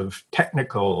terms of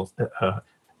technical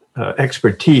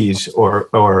expertise or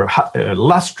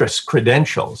lustrous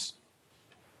credentials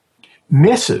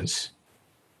misses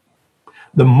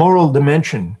the moral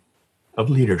dimension of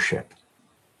leadership,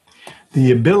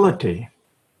 the ability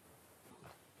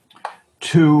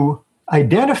to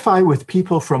identify with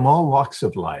people from all walks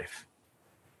of life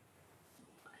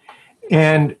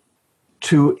and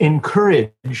to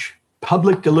encourage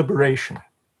public deliberation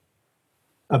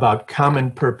about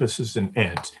common purposes and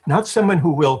ends. Not someone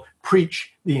who will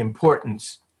preach the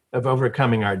importance of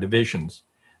overcoming our divisions.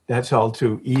 That's all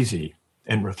too easy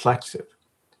and reflexive.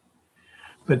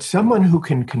 But someone who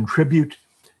can contribute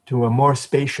to a more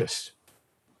spacious,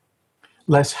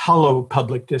 less hollow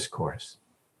public discourse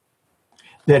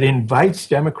that invites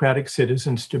democratic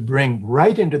citizens to bring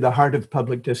right into the heart of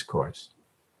public discourse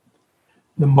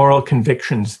the moral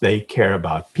convictions they care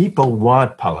about. People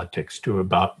want politics to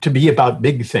be about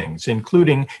big things,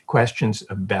 including questions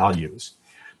of values.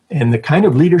 And the kind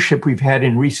of leadership we've had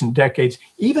in recent decades,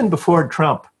 even before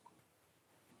Trump,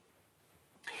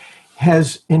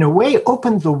 has in a way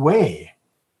opened the way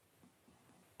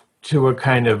to a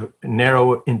kind of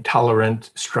narrow, intolerant,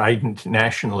 strident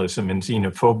nationalism and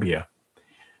xenophobia,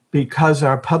 because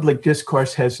our public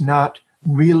discourse has not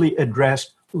really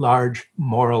addressed large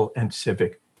moral and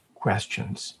civic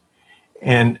questions.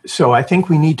 And so I think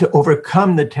we need to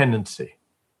overcome the tendency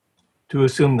to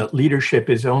assume that leadership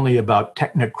is only about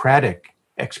technocratic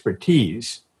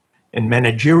expertise and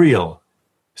managerial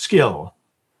skill,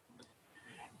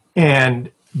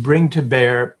 and bring to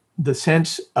bear the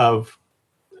sense of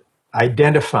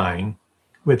identifying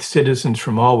with citizens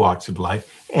from all walks of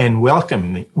life and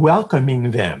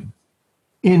welcoming them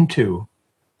into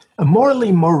a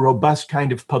morally more robust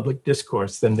kind of public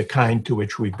discourse than the kind to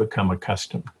which we've become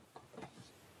accustomed.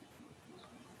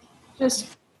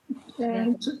 Just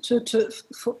to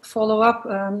follow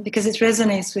up, because it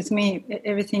resonates with me,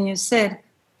 everything you said.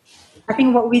 I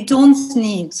think what we don't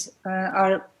need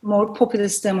are more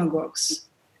populist demagogues.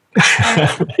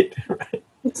 Right.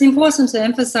 It's important to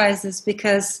emphasize this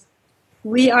because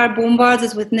we are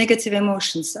bombarded with negative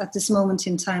emotions at this moment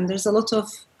in time. There's a lot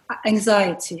of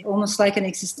anxiety, almost like an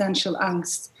existential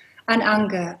angst, and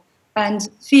anger, and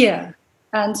fear,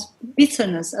 and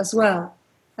bitterness as well.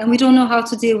 And we don't know how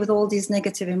to deal with all these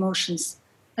negative emotions.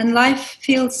 And life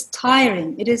feels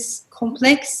tiring. It is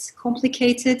complex,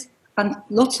 complicated, and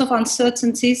lots of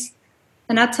uncertainties.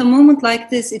 And at a moment like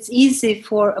this, it's easy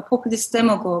for a populist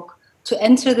demagogue to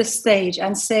enter the stage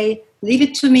and say, leave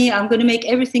it to me, I'm going to make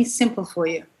everything simple for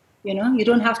you. You know, you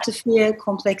don't have to fear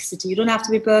complexity. You don't have to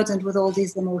be burdened with all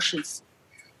these emotions.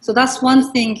 So that's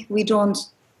one thing we don't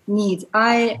need.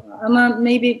 I am a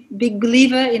maybe big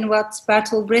believer in what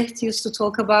Bertolt Brecht used to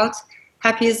talk about,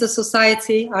 Happy is the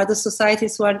society, are the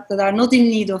societies that are not in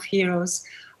need of heroes.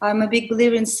 I'm a big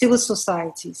believer in civil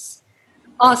societies,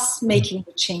 us making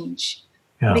the change.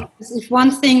 Yeah. Because if one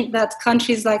thing that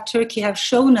countries like Turkey have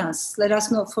shown us, let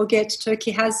us not forget, Turkey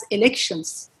has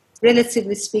elections,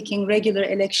 relatively speaking, regular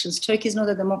elections. Turkey is not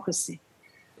a democracy.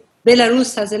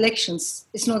 Belarus has elections,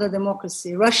 it's not a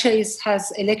democracy. Russia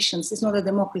has elections, it's not a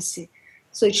democracy.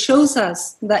 So it shows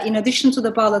us that in addition to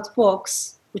the ballot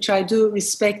box, which I do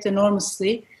respect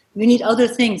enormously, we need other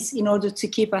things in order to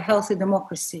keep a healthy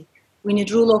democracy. We need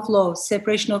rule of law,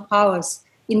 separation of powers,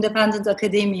 independent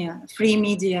academia, free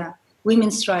media,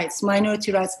 women's rights,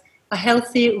 minority rights, a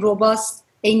healthy, robust,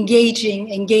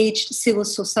 engaged civil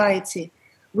society.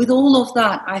 With all of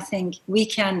that, I think we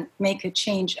can make a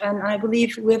change. And I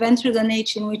believe we've entered an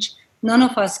age in which none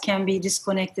of us can be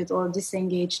disconnected or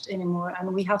disengaged anymore.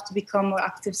 And we have to become more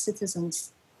active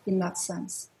citizens in that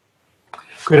sense.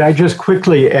 Could I just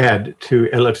quickly add to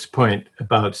Elif's point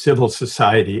about civil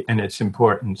society and its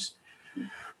importance?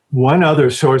 One other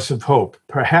source of hope,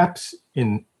 perhaps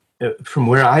from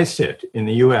where I sit in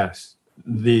the US,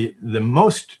 the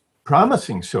most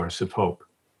promising source of hope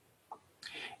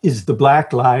is the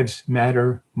Black Lives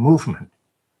Matter movement,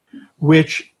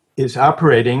 which is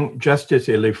operating, just as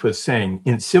Elif was saying,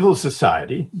 in civil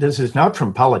society. This is not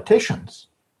from politicians,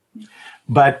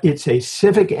 but it's a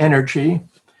civic energy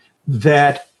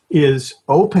that is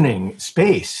opening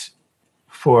space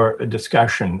for a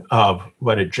discussion of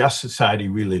what a just society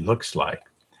really looks like.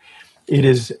 It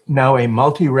is now a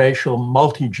multiracial,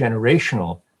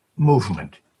 multi-generational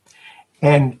movement.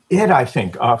 And it, I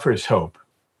think, offers hope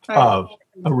of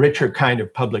a richer kind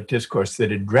of public discourse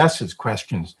that addresses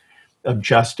questions of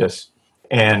justice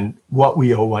and what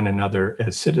we owe one another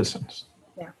as citizens.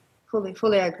 Yeah,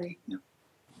 fully agree. Yeah.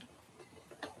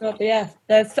 Well, yeah,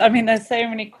 there's so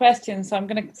many questions, so I'm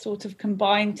going to sort of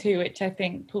combine two, which I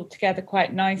think pulled together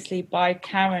quite nicely by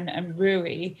Karen and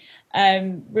Rui.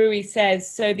 Rui says,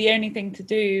 so the only thing to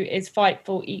do is fight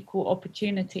for equal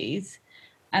opportunities.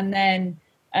 And then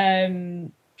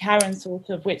Karen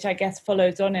sort of, which I guess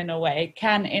follows on in a way,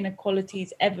 can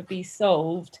inequalities ever be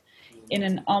solved in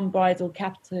an unbridled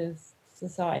capitalist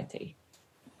society?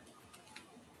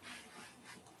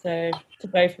 So to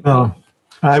both of you.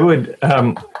 I would,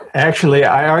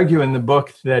 I argue in the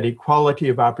book that equality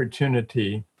of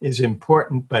opportunity is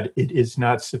important, but it is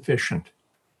not sufficient.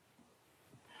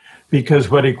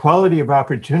 Because what equality of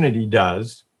opportunity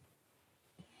does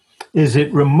is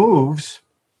it removes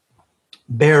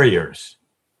barriers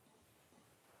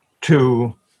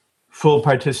to full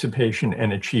participation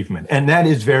and achievement. And that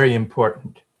is very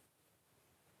important.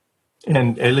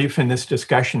 And Elif in this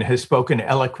discussion has spoken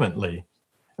eloquently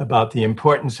about the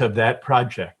importance of that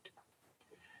project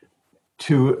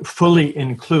to fully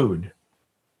include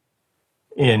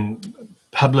in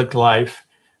public life,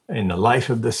 in the life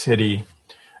of the city,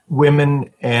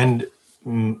 women and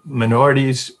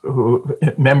minorities,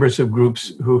 members of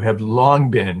groups who have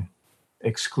long been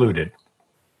excluded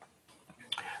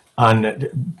on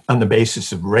the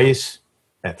basis of race,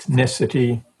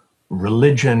 ethnicity,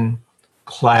 religion,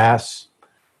 class,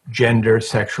 gender,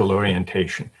 sexual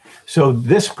orientation. So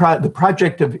the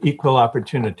project of equal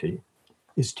opportunity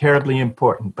is terribly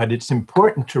important, but it's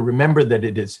important to remember that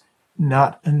it is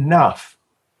not enough,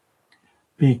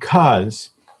 because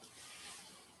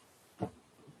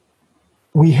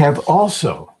we have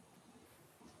also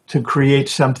to create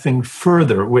something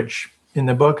further, which in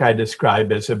the book I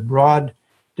describe as a broad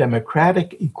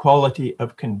democratic equality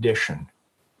of condition,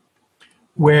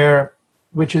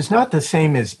 which is not the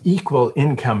same as equal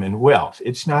income and wealth.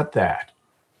 It's not that.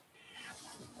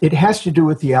 It has to do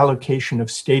with the allocation of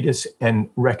status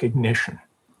and recognition.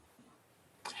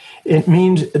 It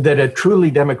means that a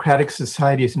truly democratic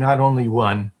society is not only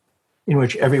one in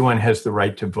which everyone has the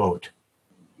right to vote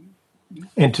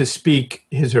and to speak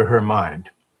his or her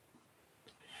mind.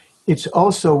 It's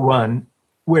also one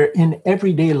where in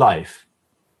everyday life,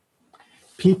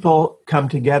 people come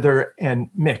together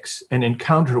and mix and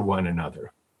encounter one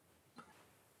another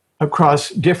across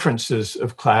differences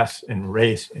of class and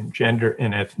race and gender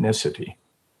and ethnicity.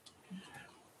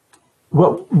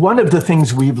 Well, one of the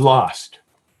things we've lost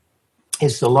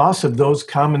is the loss of those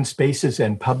common spaces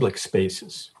and public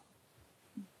spaces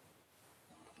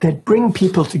that bring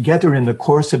people together in the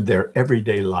course of their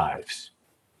everyday lives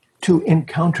to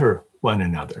encounter one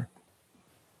another,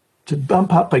 to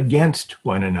bump up against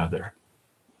one another,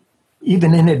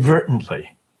 even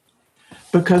inadvertently,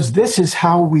 because this is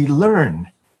how we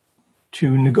learn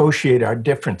to negotiate our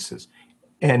differences.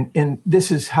 And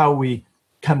this is how we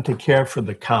come to care for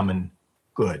the common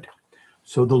good.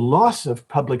 So the loss of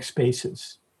public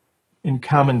spaces in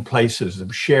common places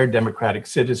of shared democratic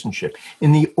citizenship,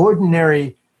 in the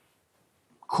ordinary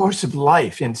course of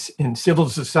life in civil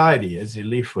society, as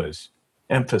Elif was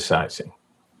emphasizing.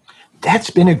 That's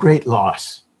been a great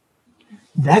loss.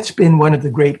 That's been one of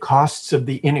the great costs of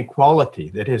the inequality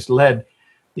that has led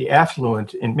the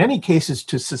affluent, in many cases,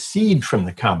 to secede from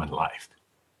the common life,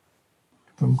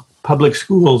 from public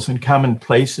schools and common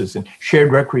places and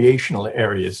shared recreational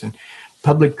areas and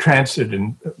public transit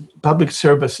and public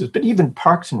services, but even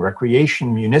parks and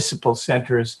recreation, municipal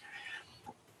centers.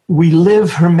 We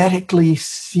live hermetically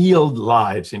sealed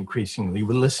lives increasingly.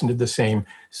 We listen to the same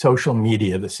social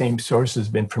media, the same sources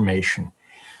of information.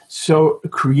 So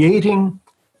creating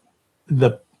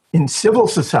in civil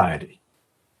society,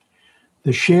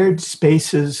 the shared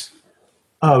spaces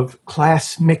of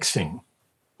class mixing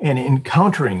and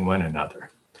encountering one another,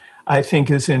 I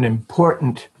think is an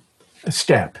important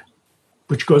step,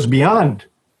 which goes beyond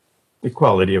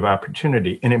equality of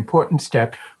opportunity, an important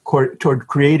step toward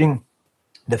creating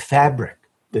the fabric,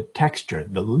 the texture,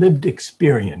 the lived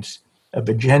experience of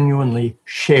a genuinely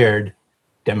shared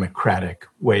democratic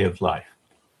way of life.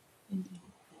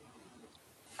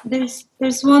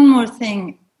 There's one more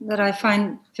thing that I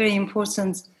find very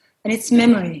important, and it's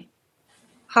memory.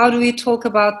 How do we talk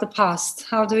about the past?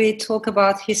 How do we talk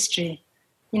about history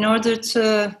in order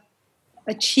to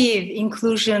achieve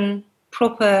inclusion,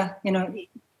 proper,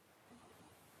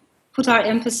 put our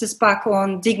emphasis back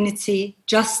on dignity,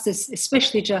 justice,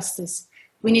 especially justice?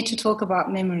 We need to talk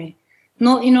about memory,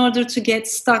 not in order to get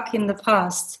stuck in the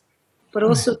past, but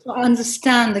also to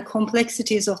understand the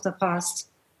complexities of the past,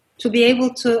 to be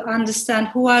able to understand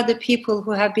who are the people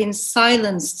who have been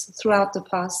silenced throughout the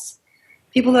past,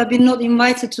 people who have been not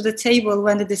invited to the table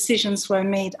when the decisions were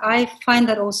made. I find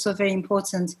that also very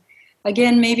important.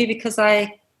 Again, maybe because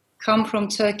I come from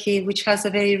Turkey, which has a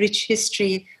very rich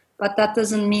history, but that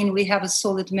doesn't mean we have a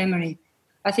solid memory.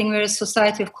 I think we're a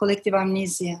society of collective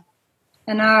amnesia.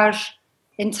 And our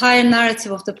entire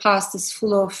narrative of the past is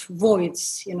full of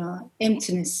voids,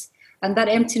 emptiness. And that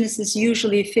emptiness is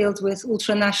usually filled with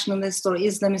ultranationalist or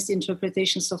Islamist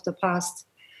interpretations of the past.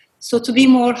 So to be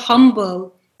more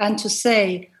humble and to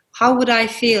say, how would I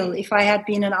feel if I had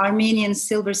been an Armenian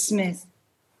silversmith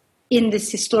in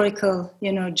this historical,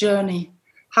 journey?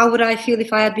 How would I feel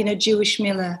if I had been a Jewish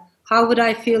miller? How would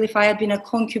I feel if I had been a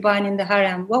concubine in the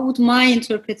harem? What would my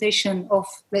interpretation of,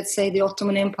 let's say, the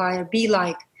Ottoman Empire be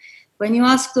like? When you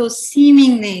ask those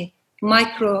seemingly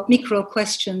micro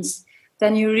questions,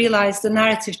 then you realize the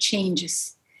narrative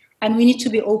changes. And we need to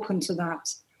be open to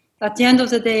that. At the end of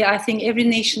the day, I think every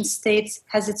nation state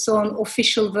has its own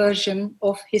official version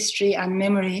of history and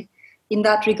memory. In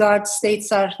that regard,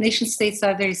 nation states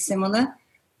are very similar.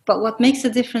 But what makes a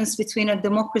difference between a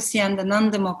democracy and a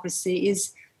non-democracy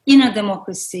is, in a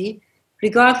democracy,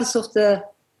 regardless of the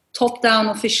top-down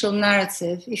official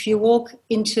narrative, if you walk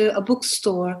into a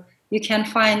bookstore, you can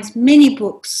find many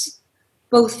books,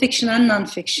 both fiction and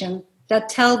non-fiction, that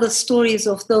tell the stories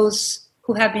of those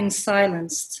who have been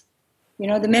silenced,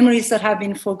 the memories that have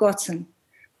been forgotten.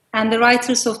 And the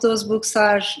writers of those books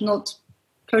are not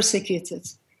persecuted.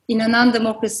 In a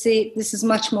non-democracy, this is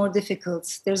much more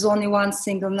difficult. There's only one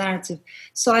single narrative.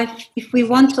 So if we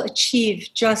want to achieve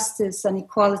justice and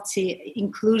equality,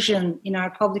 inclusion in our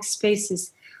public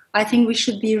spaces, I think we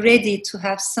should be ready to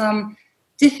have some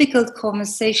difficult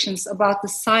conversations about the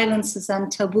silences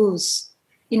and taboos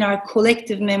in our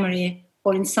collective memory,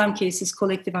 or in some cases,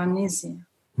 collective amnesia.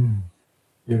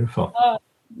 Beautiful.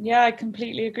 Yeah, I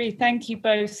completely agree. Thank you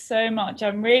both so much.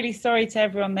 I'm really sorry to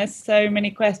everyone. There's so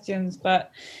many questions,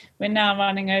 but we're now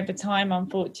running over time,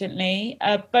 unfortunately.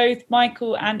 Both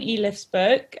Michael and Elif's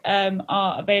book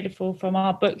are available from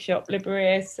our bookshop,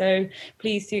 Libreria, so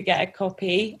please do get a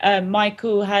copy.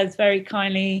 Michael has very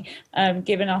kindly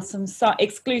given us some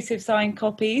exclusive signed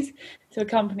copies to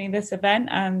accompany this event,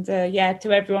 and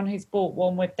to everyone who's bought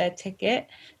one with their ticket,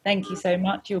 thank you so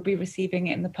much. You'll be receiving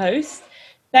it in the post.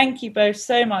 Thank you both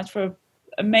so much for an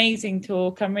amazing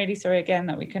talk. I'm really sorry again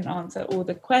that we couldn't answer all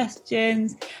the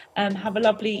questions. Have a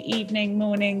lovely evening,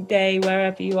 morning, day,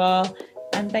 wherever you are,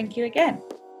 and thank you again.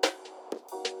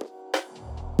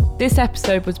 This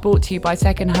episode was brought to you by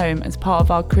Second Home as part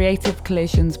of our Creative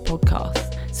Collisions podcast.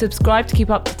 Subscribe to keep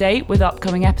up to date with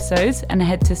upcoming episodes and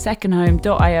head to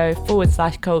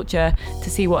secondhome.io/culture to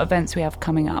see what events we have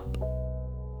coming up.